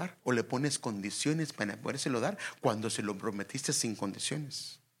podérselo dar, o le pones condiciones para podérselo dar cuando se lo prometiste sin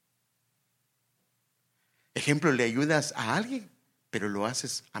condiciones. Ejemplo, le ayudas a alguien, pero lo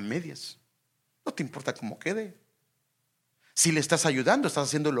haces a medias. No te importa cómo quede. Si le estás ayudando, estás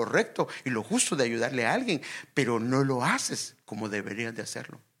haciendo lo recto y lo justo de ayudarle a alguien, pero no lo haces como deberías de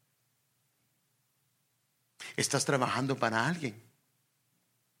hacerlo. Estás trabajando para alguien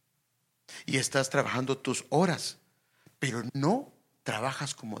y estás trabajando tus horas, pero no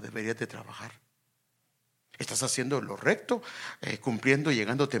trabajas como deberías de trabajar. Estás haciendo lo recto, cumpliendo,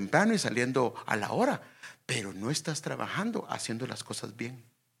 llegando temprano y saliendo a la hora, pero no estás trabajando, haciendo las cosas bien.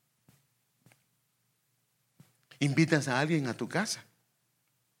 Invitas a alguien a tu casa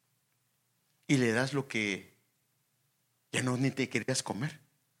y le das lo que ya no ni te querías comer,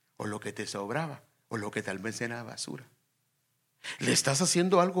 o lo que te sobraba, o lo que tal vez era basura. Le estás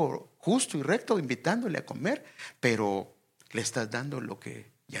haciendo algo justo y recto, invitándole a comer, pero le estás dando lo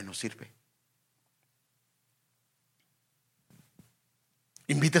que ya no sirve.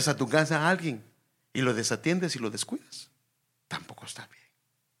 Invitas a tu casa a alguien y lo desatiendes y lo descuidas. Tampoco está bien.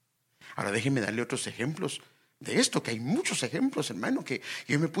 Ahora déjeme darle otros ejemplos de esto, que hay muchos ejemplos, hermano, que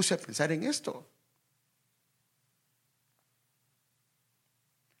yo me puse a pensar en esto.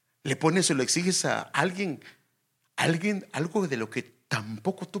 Le pones o le exiges a alguien algo de lo que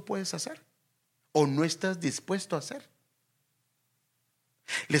tampoco tú puedes hacer o no estás dispuesto a hacer.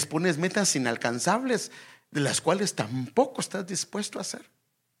 Les pones metas inalcanzables de las cuales tampoco estás dispuesto a hacer.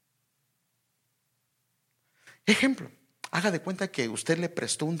 Ejemplo, haga de cuenta que usted le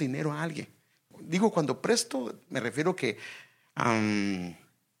prestó un dinero a alguien. Digo, cuando presto, me refiero que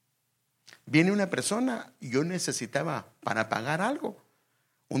viene una persona y yo necesitaba para pagar algo,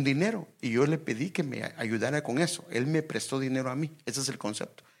 un dinero, y yo le pedí que me ayudara con eso. Él me prestó dinero a mí. Ese es el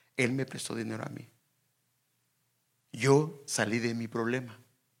concepto. Él me prestó dinero a mí. Yo salí de mi problema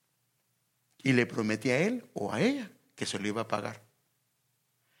y le prometí a él o a ella que se lo iba a pagar.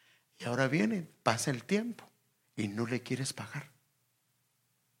 Y ahora viene, pasa el tiempo y no le quieres pagar.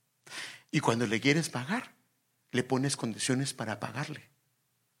 Y cuando le quieres pagar, le pones condiciones para pagarle.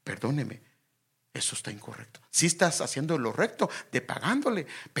 Perdóneme, eso está incorrecto. Si estás haciendo lo recto de pagándole,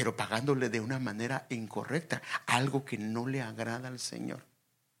 pero pagándole de una manera incorrecta, algo que no le agrada al Señor.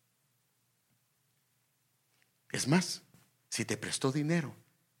 Es más, si te prestó dinero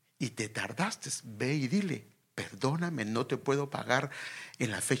y te tardaste, ve y dile: perdóname, no te puedo pagar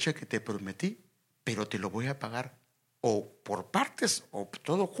en la fecha que te prometí, pero te lo voy a pagar o por partes o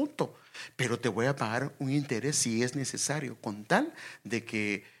todo junto, pero te voy a pagar un interés si es necesario, con tal de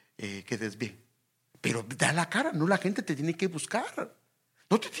que quedes bien. Pero da la cara, no la gente te tiene que buscar,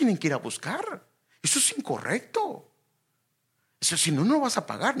 no te tienen que ir a buscar. Eso es incorrecto. Eso, si no, no vas a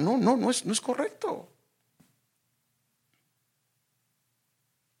pagar. No es correcto.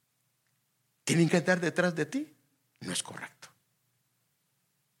 Tienen que estar detrás de ti. No es correcto.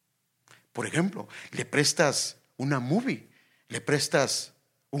 Por ejemplo, le prestas una movie, le prestas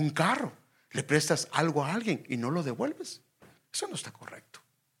un carro, le prestas algo a alguien y no lo devuelves. Eso no está correcto.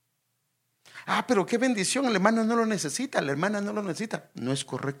 Pero qué bendición, el hermano no lo necesita, la hermana no lo necesita. No es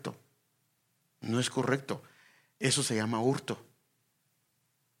correcto. No es correcto. Eso se llama hurto.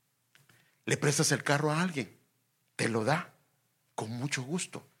 Le prestas el carro a alguien, te lo da con mucho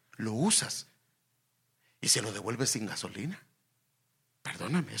gusto, lo usas y se lo devuelves sin gasolina.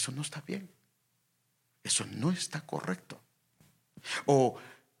 Perdóname, eso no está bien. Eso no está correcto. O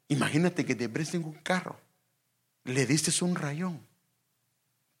imagínate que te presten un carro, le diste un rayón.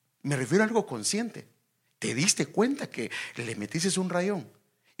 Me refiero a algo consciente. Te diste cuenta que le metiste un rayón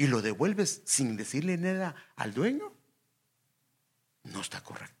y lo devuelves sin decirle nada al dueño. No está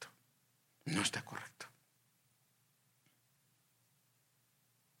correcto. No está correcto.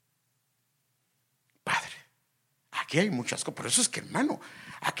 Padre, aquí hay muchas cosas. Por eso es que, hermano,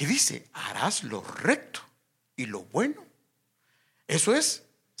 aquí dice: harás lo recto y lo bueno. Eso es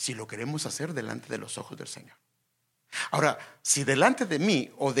si lo queremos hacer delante de los ojos del Señor. Ahora, si delante de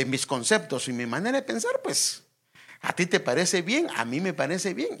mí o de mis conceptos y mi manera de pensar, pues a ti te parece bien, a mí me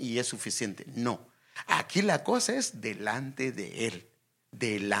parece bien y es suficiente. No, aquí la cosa es delante de Él.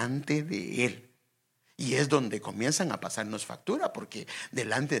 Delante de Él. Y es donde comienzan a pasarnos factura, porque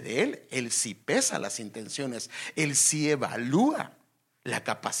delante de Él, Él sí pesa las intenciones, Él sí evalúa la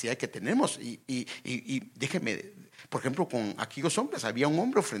capacidad que tenemos. Y déjeme, por ejemplo, con aquellos hombres, había un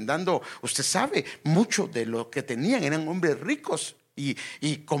hombre ofrendando, usted sabe, mucho de lo que tenían, eran hombres ricos.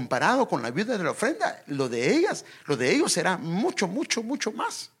 Y comparado con la viuda de la ofrenda, lo de ellos era mucho, mucho, mucho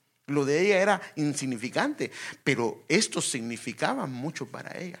más. Lo de ella era insignificante, pero esto significaba mucho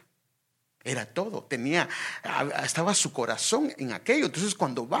para ella. Era todo, estaba su corazón en aquello. Entonces,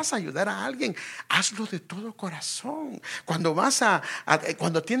 cuando vas a ayudar a alguien, hazlo de todo corazón. Cuando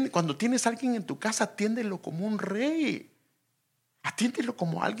cuando tienes a alguien en tu casa, atiéndelo como un rey. Atiéndelo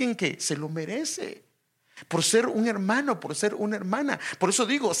como alguien que se lo merece. Por ser un hermano, por ser una hermana. Por eso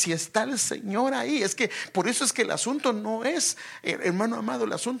digo, si está el Señor ahí, por eso es que el asunto no es, hermano amado,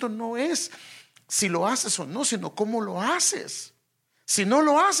 el asunto no es si lo haces o no, sino cómo lo haces. Si no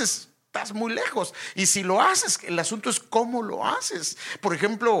lo haces, estás muy lejos. Y si lo haces, el asunto es cómo lo haces. Por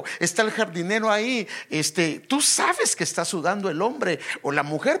ejemplo, está el jardinero ahí. Tú sabes que está sudando el hombre o la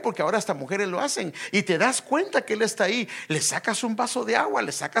mujer, porque ahora hasta mujeres lo hacen, y te das cuenta que él está ahí. Le sacas un vaso de agua,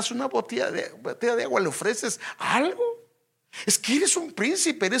 le sacas una botella de agua, le ofreces algo. Es que eres un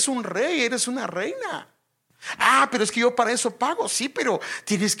príncipe, eres un rey, eres una reina. Pero es que yo para eso pago. Sí, pero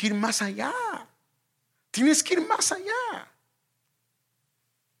tienes que ir más allá. Tienes que ir más allá.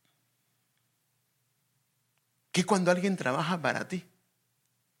 Que cuando alguien trabaja para ti,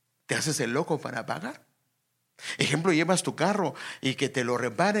 te haces el loco para pagar. Ejemplo, llevas tu carro y que te lo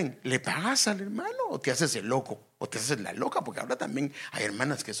reparen, ¿le pagas al hermano o te haces el loco? O te haces la loca, porque ahora también hay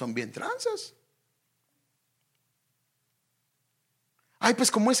hermanas que son bien tranzas.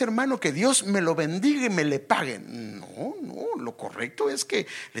 Pues como es hermano, que Dios me lo bendiga y me le pague. No, lo correcto es que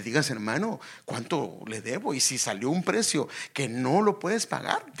le digas: hermano, ¿cuánto le debo? Y si salió un precio que no lo puedes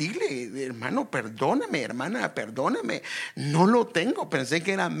pagar, dile: hermano, perdóname, hermana, perdóname, no lo tengo, pensé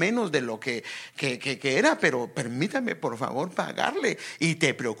que era menos de lo que era, pero permítame por favor pagarle. Y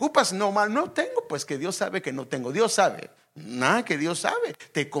te preocupas: no tengo, pues que Dios sabe que no tengo. Dios sabe, nada que Dios sabe,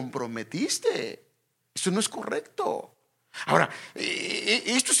 te comprometiste. Eso no es correcto. Ahora,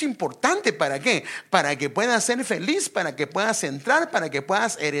 esto es importante. ¿Para qué? Para que puedas ser feliz, para que puedas entrar, para que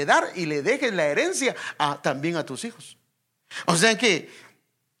puedas heredar y le dejes la herencia también a tus hijos. O sea que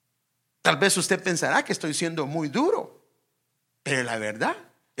tal vez usted pensará que estoy siendo muy duro, pero la verdad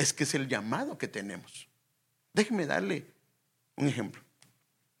es que es el llamado que tenemos. Déjeme darle un ejemplo.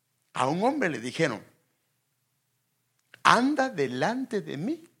 A un hombre le dijeron: anda delante de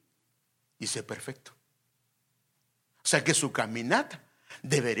mí y sé perfecto. O sea que su caminata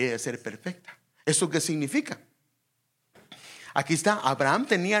debería de ser perfecta. ¿Eso qué significa? Aquí está, Abraham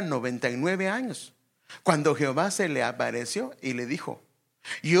tenía 99 años cuando Jehová se le apareció y le dijo: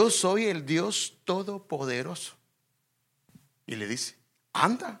 yo soy el Dios todopoderoso. Y le dice: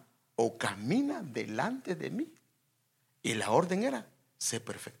 anda o camina delante de mí. Y la orden era: sé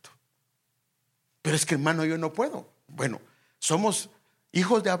perfecto. Pero es que, hermano, yo no puedo. Bueno, ¿somos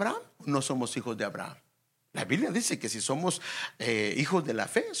hijos de Abraham o no somos hijos de Abraham? La Biblia dice que si somos hijos de la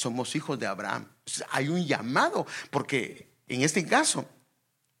fe, somos hijos de Abraham. Hay un llamado, porque en este caso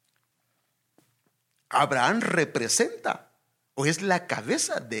Abraham representa o es la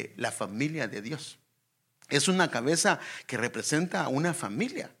cabeza de la familia de Dios. Es una cabeza que representa a una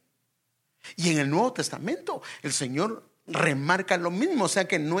familia. Y en el Nuevo Testamento el Señor remarca lo mismo. O sea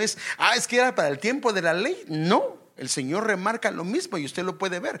que no es que era para el tiempo de la ley. No. El Señor remarca lo mismo y usted lo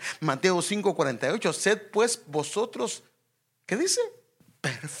puede ver. Mateo 5:48. Sed pues vosotros, ¿qué dice?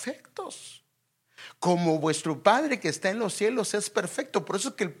 Perfectos, Como vuestro Padre que está en los cielos es perfecto. Por eso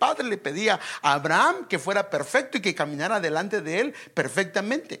es que el Padre le pedía a Abraham que fuera perfecto y que caminara delante de él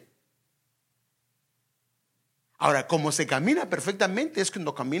perfectamente. Ahora, como se camina perfectamente es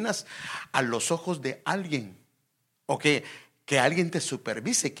cuando caminas a los ojos de alguien, o que alguien te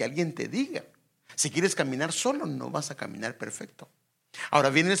supervise, que alguien te diga. Si quieres caminar solo, no vas a caminar perfecto. Ahora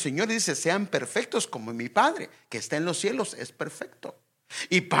viene el Señor y dice: sean perfectos como mi Padre que está en los cielos es perfecto.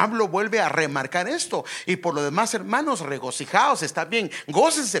 Y Pablo vuelve a remarcar esto. Y por lo demás, hermanos, regocijaos, está bien,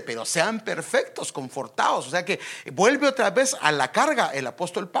 gócense, pero sean perfectos, confortados. O sea que vuelve otra vez a la carga el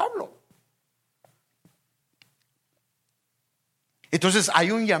apóstol Pablo. Entonces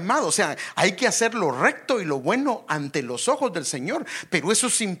hay un llamado, o sea, hay que hacer lo recto y lo bueno ante los ojos del Señor. Pero eso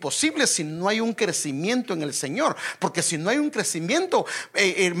es imposible si no hay un crecimiento en el Señor. Porque si no hay un crecimiento,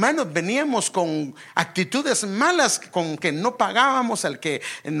 hermanos, veníamos con actitudes malas, con que no pagábamos al que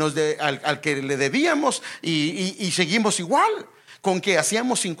le debíamos, y seguimos igual. Con que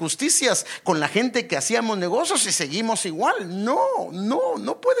hacíamos injusticias con la gente que hacíamos negocios y seguimos igual.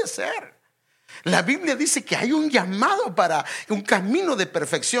 No puede ser. La Biblia dice que hay un llamado para un camino de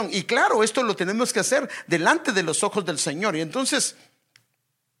perfección. Y claro, esto lo tenemos que hacer delante de los ojos del Señor. Y entonces,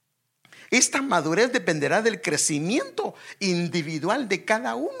 esta madurez dependerá del crecimiento individual de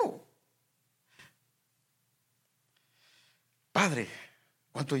cada uno. Padre,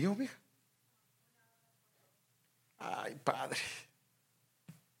 ¿cuánto llevo, mija? Ay, Padre.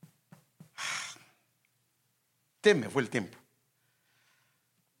 Me fue el tiempo.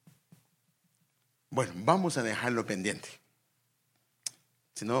 Bueno, vamos a dejarlo pendiente.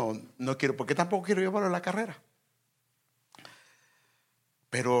 Si no, no quiero, porque tampoco quiero llevarlo a la carrera.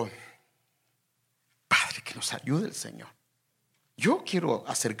 Pero, Padre, que nos ayude el Señor. Yo quiero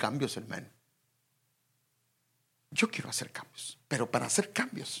hacer cambios, hermano. Yo quiero hacer cambios. Pero para hacer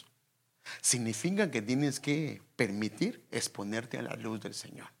cambios, significa que tienes que permitir exponerte a la luz del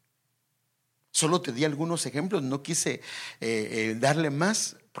Señor. Solo te di algunos ejemplos, no quise darle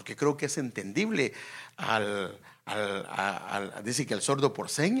más, porque creo que es entendible dice que al sordo por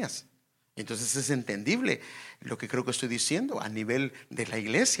señas. Entonces es entendible lo que creo que estoy diciendo a nivel de la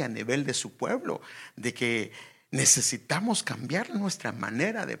iglesia, a nivel de su pueblo, de que necesitamos cambiar nuestra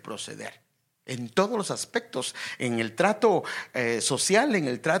manera de proceder. En todos los aspectos, en el trato social, en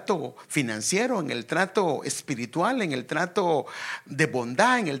el trato financiero, en el trato espiritual, en el trato de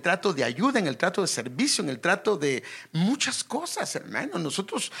bondad, en el trato de ayuda, en el trato de servicio, en el trato de muchas cosas, hermanos.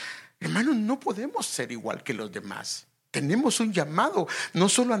 Nosotros, hermanos, no podemos ser igual que los demás. Tenemos un llamado, no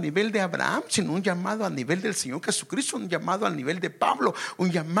solo a nivel de Abraham, sino un llamado a nivel del Señor Jesucristo, un llamado a nivel de Pablo, un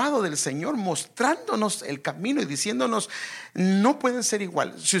llamado del Señor mostrándonos el camino y diciéndonos: no pueden ser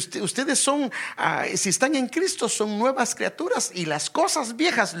igual. Si ustedes son, si están en Cristo, son nuevas criaturas, y las cosas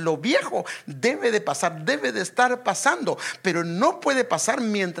viejas, lo viejo debe de pasar, debe de estar pasando, pero no puede pasar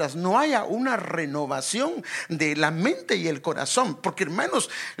mientras no haya una renovación de la mente y el corazón. Porque, hermanos,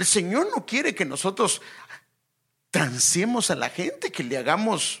 el Señor no quiere que nosotros transiemos a la gente, que le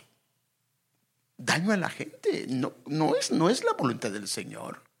hagamos daño a la gente. No es la voluntad del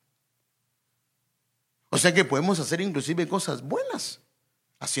Señor. O sea que podemos hacer inclusive cosas buenas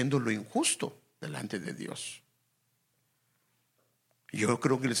haciendo lo injusto delante de Dios. Yo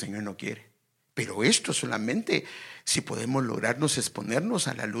creo que el Señor no quiere. Pero esto solamente si podemos lograrnos exponernos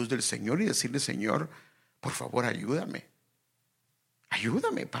a la luz del Señor y decirle: Señor, por favor, ayúdame.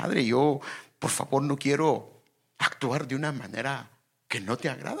 Ayúdame, Padre. Yo, por favor, no quiero actuar de una manera que no te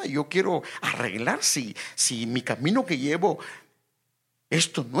agrada. Yo quiero arreglar. Si mi camino que llevo,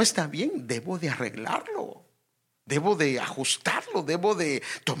 esto no está bien, debo de arreglarlo. Debo de ajustarlo, debo de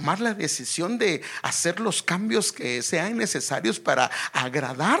tomar la decisión de hacer los cambios que sean necesarios para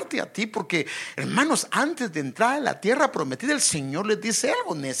agradarte a ti. Porque, hermanos, antes de entrar a la tierra prometida, el Señor les dice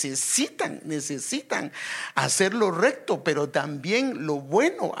algo: necesitan hacer lo recto, pero también lo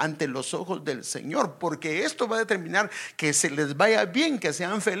bueno ante los ojos del Señor, porque esto va a determinar que se les vaya bien, que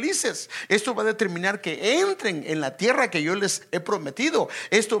sean felices. Esto va a determinar que entren en la tierra que yo les he prometido.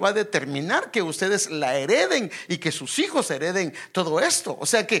 Esto va a determinar que ustedes la hereden y que sus hijos hereden todo esto. O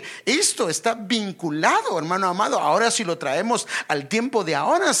sea que esto está vinculado, hermano amado. Ahora, si lo traemos al tiempo de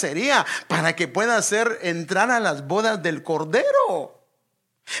ahora, sería para que pueda hacer entrar a las bodas del Cordero.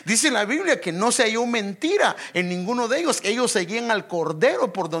 Dice la Biblia que no se halló mentira en ninguno de ellos, que ellos seguían al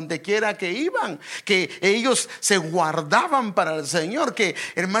Cordero por donde quiera que iban, que ellos se guardaban para el Señor, que,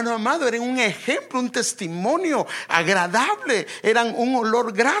 hermano amado, eran un ejemplo, un testimonio agradable, eran un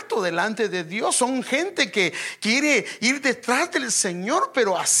olor grato delante de Dios. Son gente que quiere ir detrás del Señor,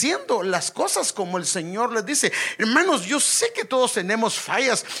 pero haciendo las cosas como el Señor les dice. Hermanos, yo sé que todos tenemos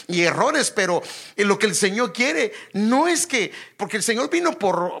fallas y errores, pero lo que el Señor quiere no es que, porque el Señor vino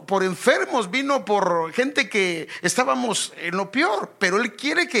por enfermos, vino por gente que estábamos en lo peor, pero Él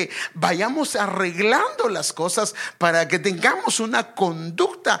quiere que vayamos arreglando las cosas para que tengamos una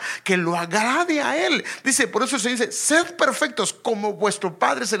conducta que lo agrade a Él. Dice, por eso se dice: sed perfectos como vuestro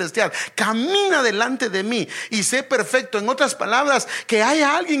Padre Celestial camina delante de mí, y sé perfecto. En otras palabras, que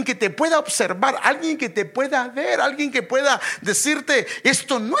haya alguien que te pueda observar, alguien que te pueda ver, alguien que pueda decirte: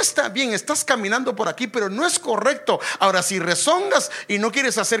 esto no está bien, estás caminando por aquí, pero no es correcto. Ahora, si rezongas y no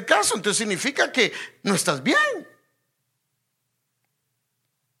quieres hacer caso, entonces significa que no estás bien.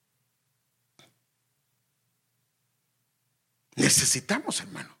 Necesitamos,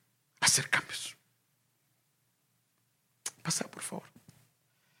 hermano, hacer cambios. Pasa, por favor.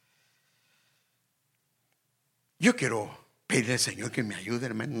 Yo quiero pedirle al Señor que me ayude,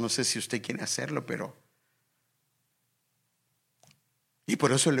 hermano. No sé si usted quiere hacerlo, pero... Y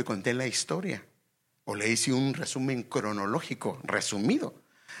por eso le conté la historia, o le hice un resumen cronológico, resumido,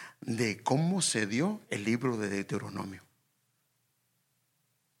 de cómo se dio el libro de Deuteronomio.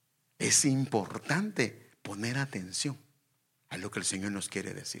 Es importante poner atención a lo que el Señor nos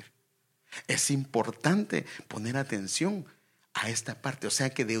quiere decir. Es importante poner atención a esta parte. O sea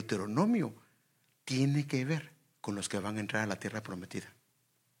que Deuteronomio tiene que ver con los que van a entrar a la tierra prometida.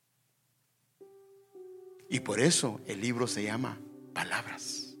 Y por eso el libro se llama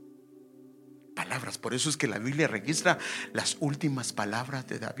Palabras. Palabras. Por eso es que la Biblia registra las últimas palabras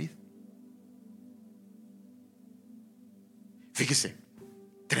de David. Fíjese,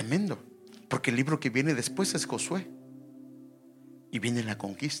 tremendo, porque el libro que viene después es Josué, y viene la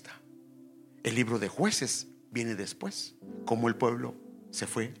conquista. El libro de Jueces viene después, cómo el pueblo se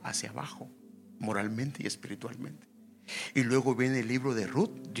fue hacia abajo, moralmente y espiritualmente. Y luego viene el libro de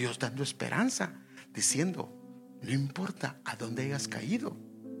Ruth, Dios dando esperanza, diciendo: no importa a dónde hayas caído,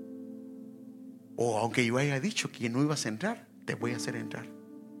 o aunque yo haya dicho que no ibas a entrar, te voy a hacer entrar.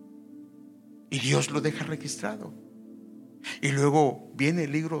 Y Dios lo deja registrado. Y luego viene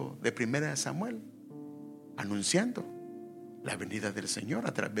el libro de Primera de Samuel, anunciando la venida del Señor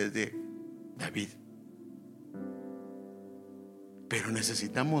a través de David. Pero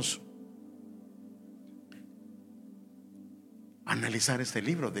necesitamos analizar este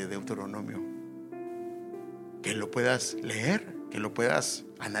libro de Deuteronomio, que lo puedas leer, que lo puedas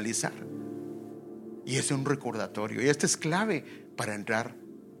analizar. Y es un recordatorio. Y este es clave para entrar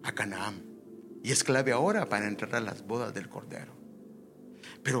a Canaán. Y es clave ahora para entrar a las bodas del Cordero.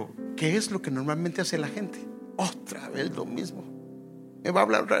 Pero ¿qué es lo que normalmente hace la gente? Otra vez lo mismo. Me va a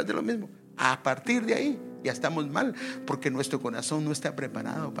hablar otra vez de lo mismo. A partir de ahí ya estamos mal, porque nuestro corazón no está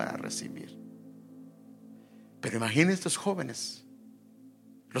preparado para recibir. Pero imaginen estos jóvenes,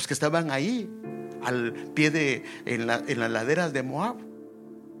 los que estaban ahí al pie en las laderas de Moab,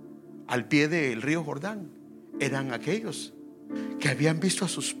 al pie del río Jordán. Eran aquellos que habían visto a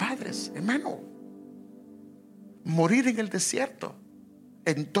sus padres, hermano, morir en el desierto,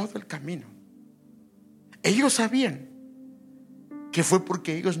 en todo el camino. Ellos sabían que fue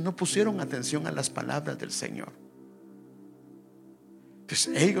porque ellos no pusieron atención a las palabras del Señor.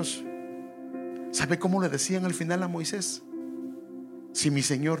 Entonces ellos, ¿sabe cómo le decían al final a Moisés? Si mi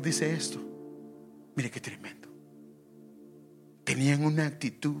Señor dice esto, mire qué tremendo. Tenían una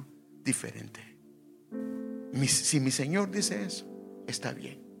actitud diferente. Si mi Señor dice eso, está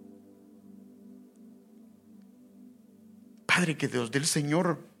bien. Padre, que Dios del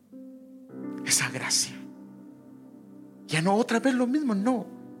Señor esa gracia. Ya no otra vez lo mismo, no.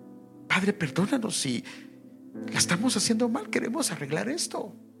 Padre, perdónanos si la estamos haciendo mal. Queremos arreglar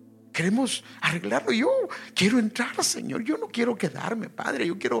esto, queremos arreglarlo. Yo quiero entrar, Señor. Yo no quiero quedarme, Padre.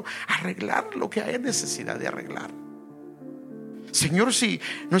 Yo quiero arreglar lo que hay necesidad de arreglar. Señor, si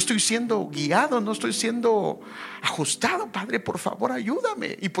no estoy siendo guiado, no estoy siendo ajustado, Padre, por favor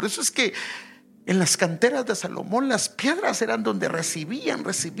ayúdame. Y por eso es que en las canteras de Salomón las piedras eran donde recibían,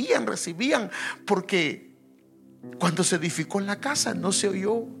 porque cuando se edificó la casa no se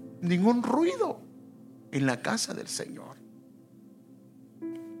oyó ningún ruido en la casa del Señor.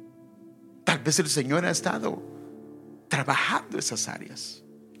 Tal vez el Señor ha estado trabajando esas áreas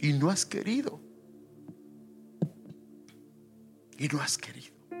y no has querido. Y no has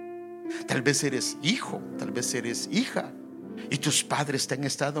querido. Tal vez eres hijo, tal vez eres hija Y tus padres te han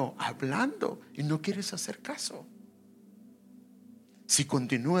estado hablando y no quieres hacer caso. Si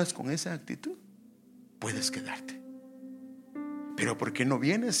continúas con esa actitud, puedes quedarte. Pero ¿por qué no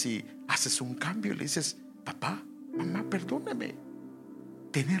vienes y haces un cambio y le dices: papá, mamá, perdóname,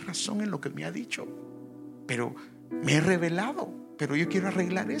 tienes razón en lo que me ha dicho, pero me he rebelado, pero yo quiero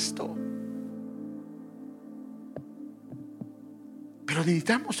arreglar esto? Pero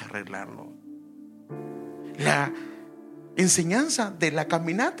necesitamos arreglarlo. La enseñanza de la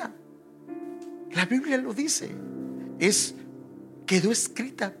caminata, la Biblia lo dice, quedó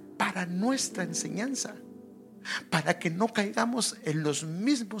escrita para nuestra enseñanza, para que no caigamos en los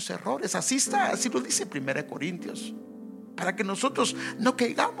mismos errores. Así está, así lo dice 1 Corintios, para que nosotros no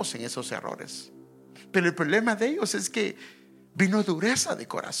caigamos en esos errores. Pero el problema de ellos es que vino dureza de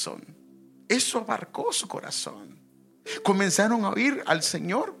corazón. Eso abarcó su corazón. Comenzaron a oír al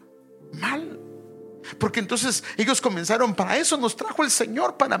Señor mal, porque entonces ellos comenzaron: para eso nos trajo el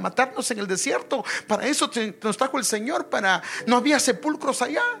Señor, para matarnos en el desierto, para eso nos trajo el Señor, no había sepulcros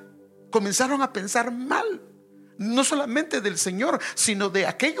allá. Comenzaron a pensar mal, no solamente del Señor, sino de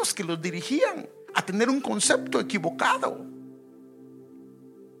aquellos que los dirigían, a tener un concepto equivocado.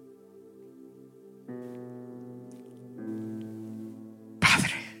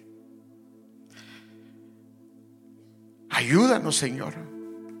 Padre, ayúdanos, Señor.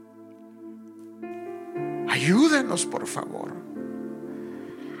 Ayúdanos, por favor.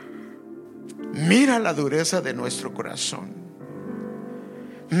 Mira la dureza de nuestro corazón.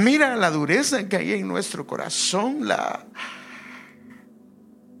 Mira la dureza que hay en nuestro corazón, la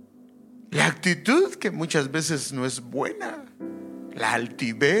actitud que muchas veces no es buena, la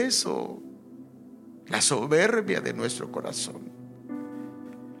altivez o la soberbia de nuestro corazón.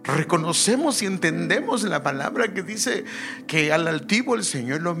 Reconocemos y entendemos la palabra que dice que al altivo el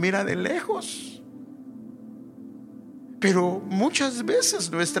Señor lo mira de lejos. Pero muchas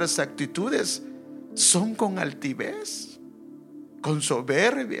veces nuestras actitudes son con altivez, con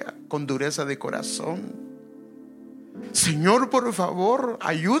soberbia, con dureza de corazón. Señor, por favor,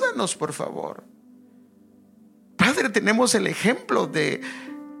 ayúdanos, por favor. Padre, tenemos el ejemplo de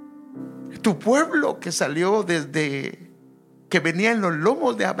tu pueblo que salió desde que venía en los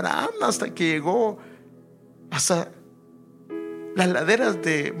lomos de Abraham hasta que llegó hasta las laderas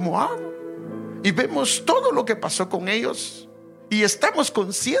de Moab. Y vemos todo lo que pasó con ellos y estamos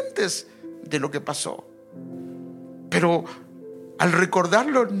conscientes de lo que pasó. Pero al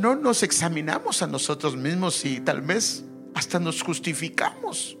recordarlo no nos examinamos a nosotros mismos y tal vez hasta nos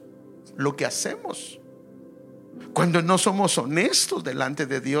justificamos lo que hacemos, cuando no somos honestos delante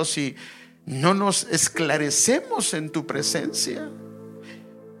de Dios y no nos esclarecemos en tu presencia.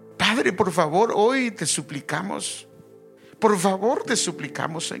 Padre, por favor, hoy te suplicamos, por favor te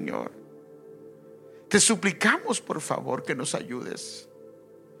suplicamos, Señor. Te suplicamos, por favor, que nos ayudes.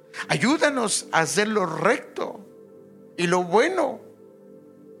 Ayúdanos a hacer lo recto y lo bueno,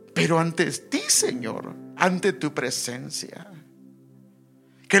 pero ante ti, Señor, ante tu presencia.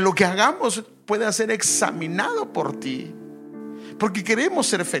 Que lo que hagamos pueda ser examinado por ti, porque queremos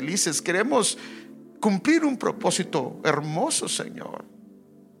ser felices, queremos cumplir un propósito hermoso, Señor.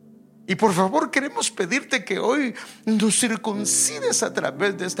 Y por favor queremos pedirte que hoy nos circuncides a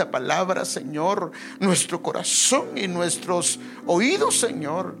través de esta palabra, Señor, nuestro corazón y nuestros oídos,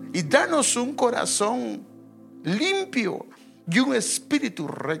 Señor, y danos un corazón limpio y un espíritu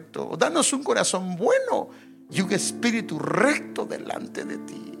recto. Danos un corazón bueno y un espíritu recto delante de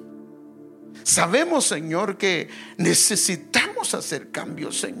ti. Sabemos, Señor, que necesitamos hacer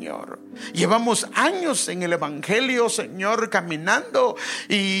cambios, Señor. Llevamos años en el Evangelio, Señor, caminando,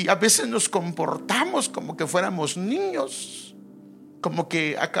 y a veces nos comportamos como que fuéramos niños, como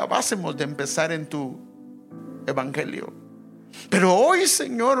que acabásemos de empezar en tu Evangelio. Pero hoy,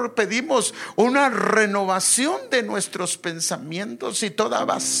 Señor, pedimos una renovación de nuestros pensamientos y toda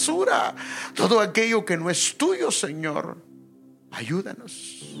basura, todo aquello que no es tuyo, Señor.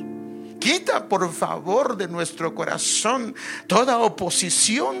 Ayúdanos. Quita, por favor, de nuestro corazón toda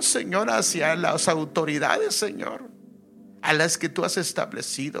oposición, Señor, hacia las autoridades, Señor, a las que tú has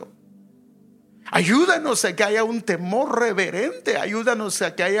establecido. Ayúdanos a que haya un temor reverente. Ayúdanos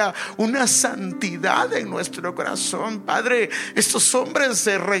a que haya una santidad en nuestro corazón. Padre, estos hombres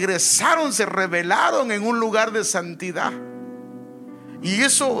se rebelaron en un lugar de santidad. Y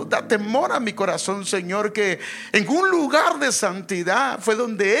eso da temor a mi corazón, Señor, que en un lugar de santidad fue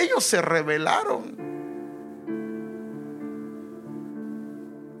donde ellos se rebelaron,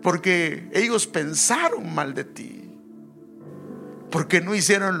 porque ellos pensaron mal de ti, porque no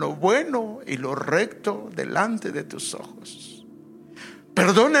hicieron lo bueno y lo recto delante de tus ojos.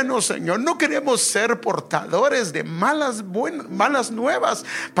 Perdónanos, Señor. No queremos ser portadores de malas nuevas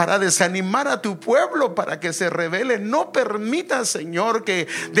para desanimar a tu pueblo, para que se rebele. No permita, Señor, que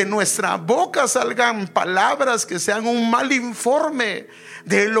de nuestra boca salgan palabras que sean un mal informe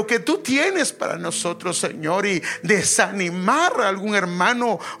de lo que tú tienes para nosotros, Señor, y desanimar a algún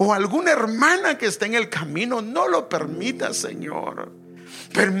hermano o alguna hermana que esté en el camino. No lo permita, Señor.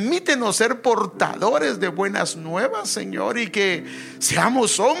 Permítenos ser portadores de buenas nuevas, Señor, y que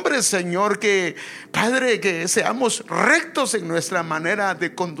seamos hombres, Señor, que, Padre, que seamos rectos en nuestra manera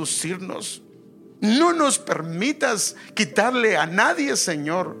de conducirnos. No nos permitas quitarle a nadie,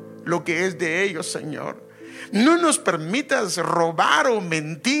 Señor, lo que es de ellos, Señor. No nos permitas robar o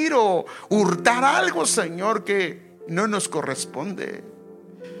mentir o hurtar algo, Señor, que no nos corresponde.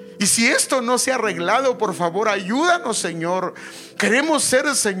 Y si esto no se ha arreglado, por favor, ayúdanos, Señor. Queremos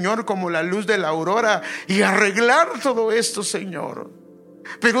ser, Señor, como la luz de la aurora y arreglar todo esto, Señor.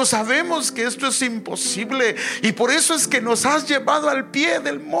 Pero sabemos que esto es imposible, y por eso es que nos has llevado al pie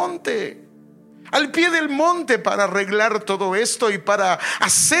del monte. Al pie del monte para arreglar todo esto y para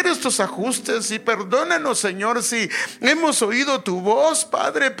hacer estos ajustes. Y perdónanos, Señor, si hemos oído tu voz,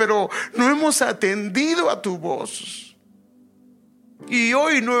 Padre, pero no hemos atendido a tu voz. Y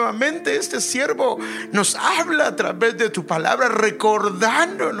hoy nuevamente este siervo nos habla a través de tu palabra,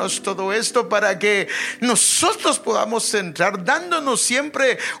 recordándonos todo esto para que nosotros podamos entrar, dándonos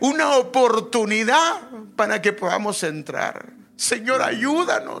siempre una oportunidad para que podamos entrar. Señor,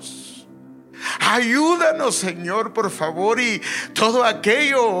 ayúdanos. Ayúdanos, Señor, por favor, y todo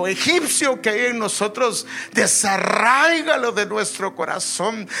aquello egipcio que hay en nosotros, desarráigalo de nuestro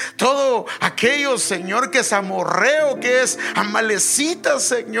corazón. Todo aquello, Señor, que es amorreo, que es amalecita,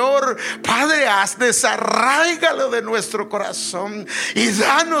 Señor, Padre, desarráigalo de nuestro corazón y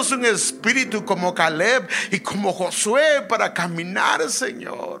danos un espíritu como Caleb y como Josué para caminar,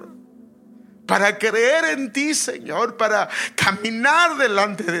 Señor, para creer en ti, Señor, para caminar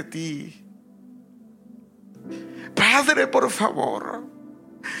delante de ti. Padre, por favor,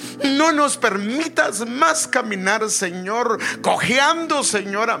 no nos permitas más caminar, Señor, cojeando,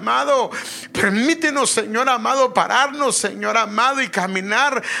 Señor amado. Permítenos, Señor amado, pararnos, Señor amado, y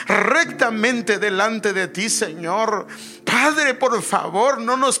caminar rectamente delante de ti, Señor. Padre, por favor,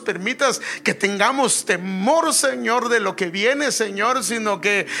 no nos permitas que tengamos temor, Señor, de lo que viene, Señor, sino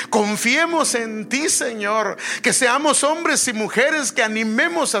que confiemos en ti, Señor. Que seamos hombres y mujeres que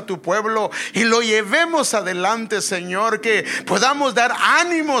animemos a tu pueblo y lo llevemos adelante, Señor. Que podamos dar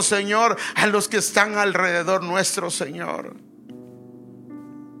ánimo, Señor, a los que están alrededor nuestro, Señor.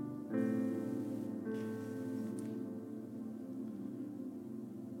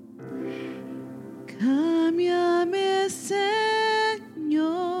 Cámbiame, Señor,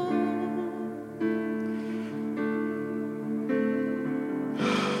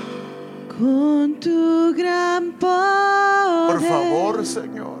 con tu gran poder. Por favor,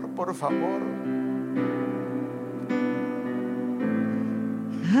 Señor, por favor.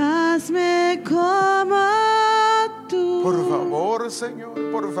 Hazme como tú. Por favor,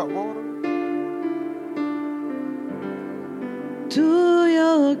 Señor, por favor.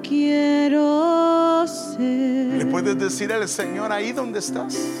 Tuyo quiero ser. ¿Le puedes decir al Señor ahí donde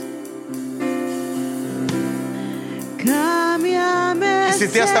estás? Cámbiame, Y si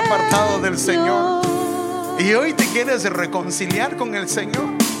te has apartado del Señor Señor, y hoy te quieres reconciliar con el Señor,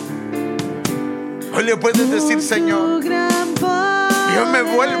 hoy le puedes decir: Señor, yo me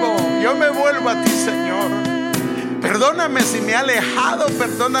vuelvo a ti, Señor. Perdóname si me he alejado,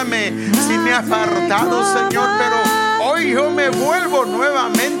 perdóname si me he apartado, Señor, pero hoy yo me vuelvo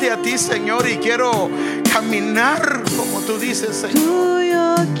nuevamente a ti, Señor, y quiero caminar como tú dices, Señor.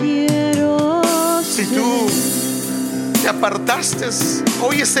 Si tú te apartaste,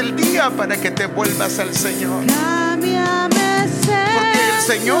 hoy es el día para que te vuelvas al Señor. Porque el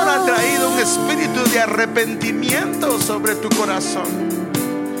Señor ha traído un espíritu de arrepentimiento sobre tu corazón.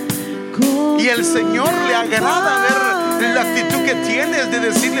 Y el Señor le agrada ver la actitud que tienes de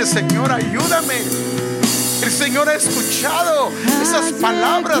decirle: Señor, ayúdame. El Señor ha escuchado esas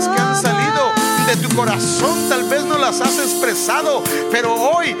palabras que han salido de tu corazón. Tal vez no las has expresado, pero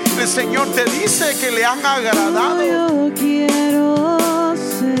hoy el Señor te dice que le han agradado.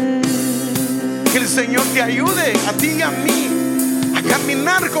 Que el Señor te ayude a ti y a mí a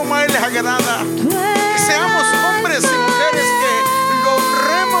caminar como a Él le agrada. Que seamos hombres y mujeres que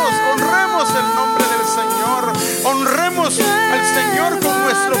honremos el nombre del Señor, honremos al Señor con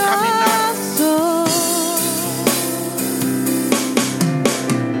nuestro caminar.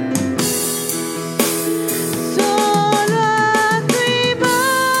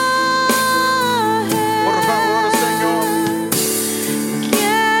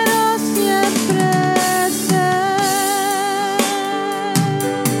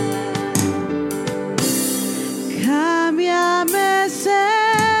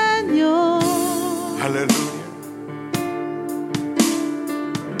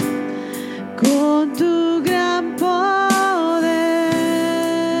 con tu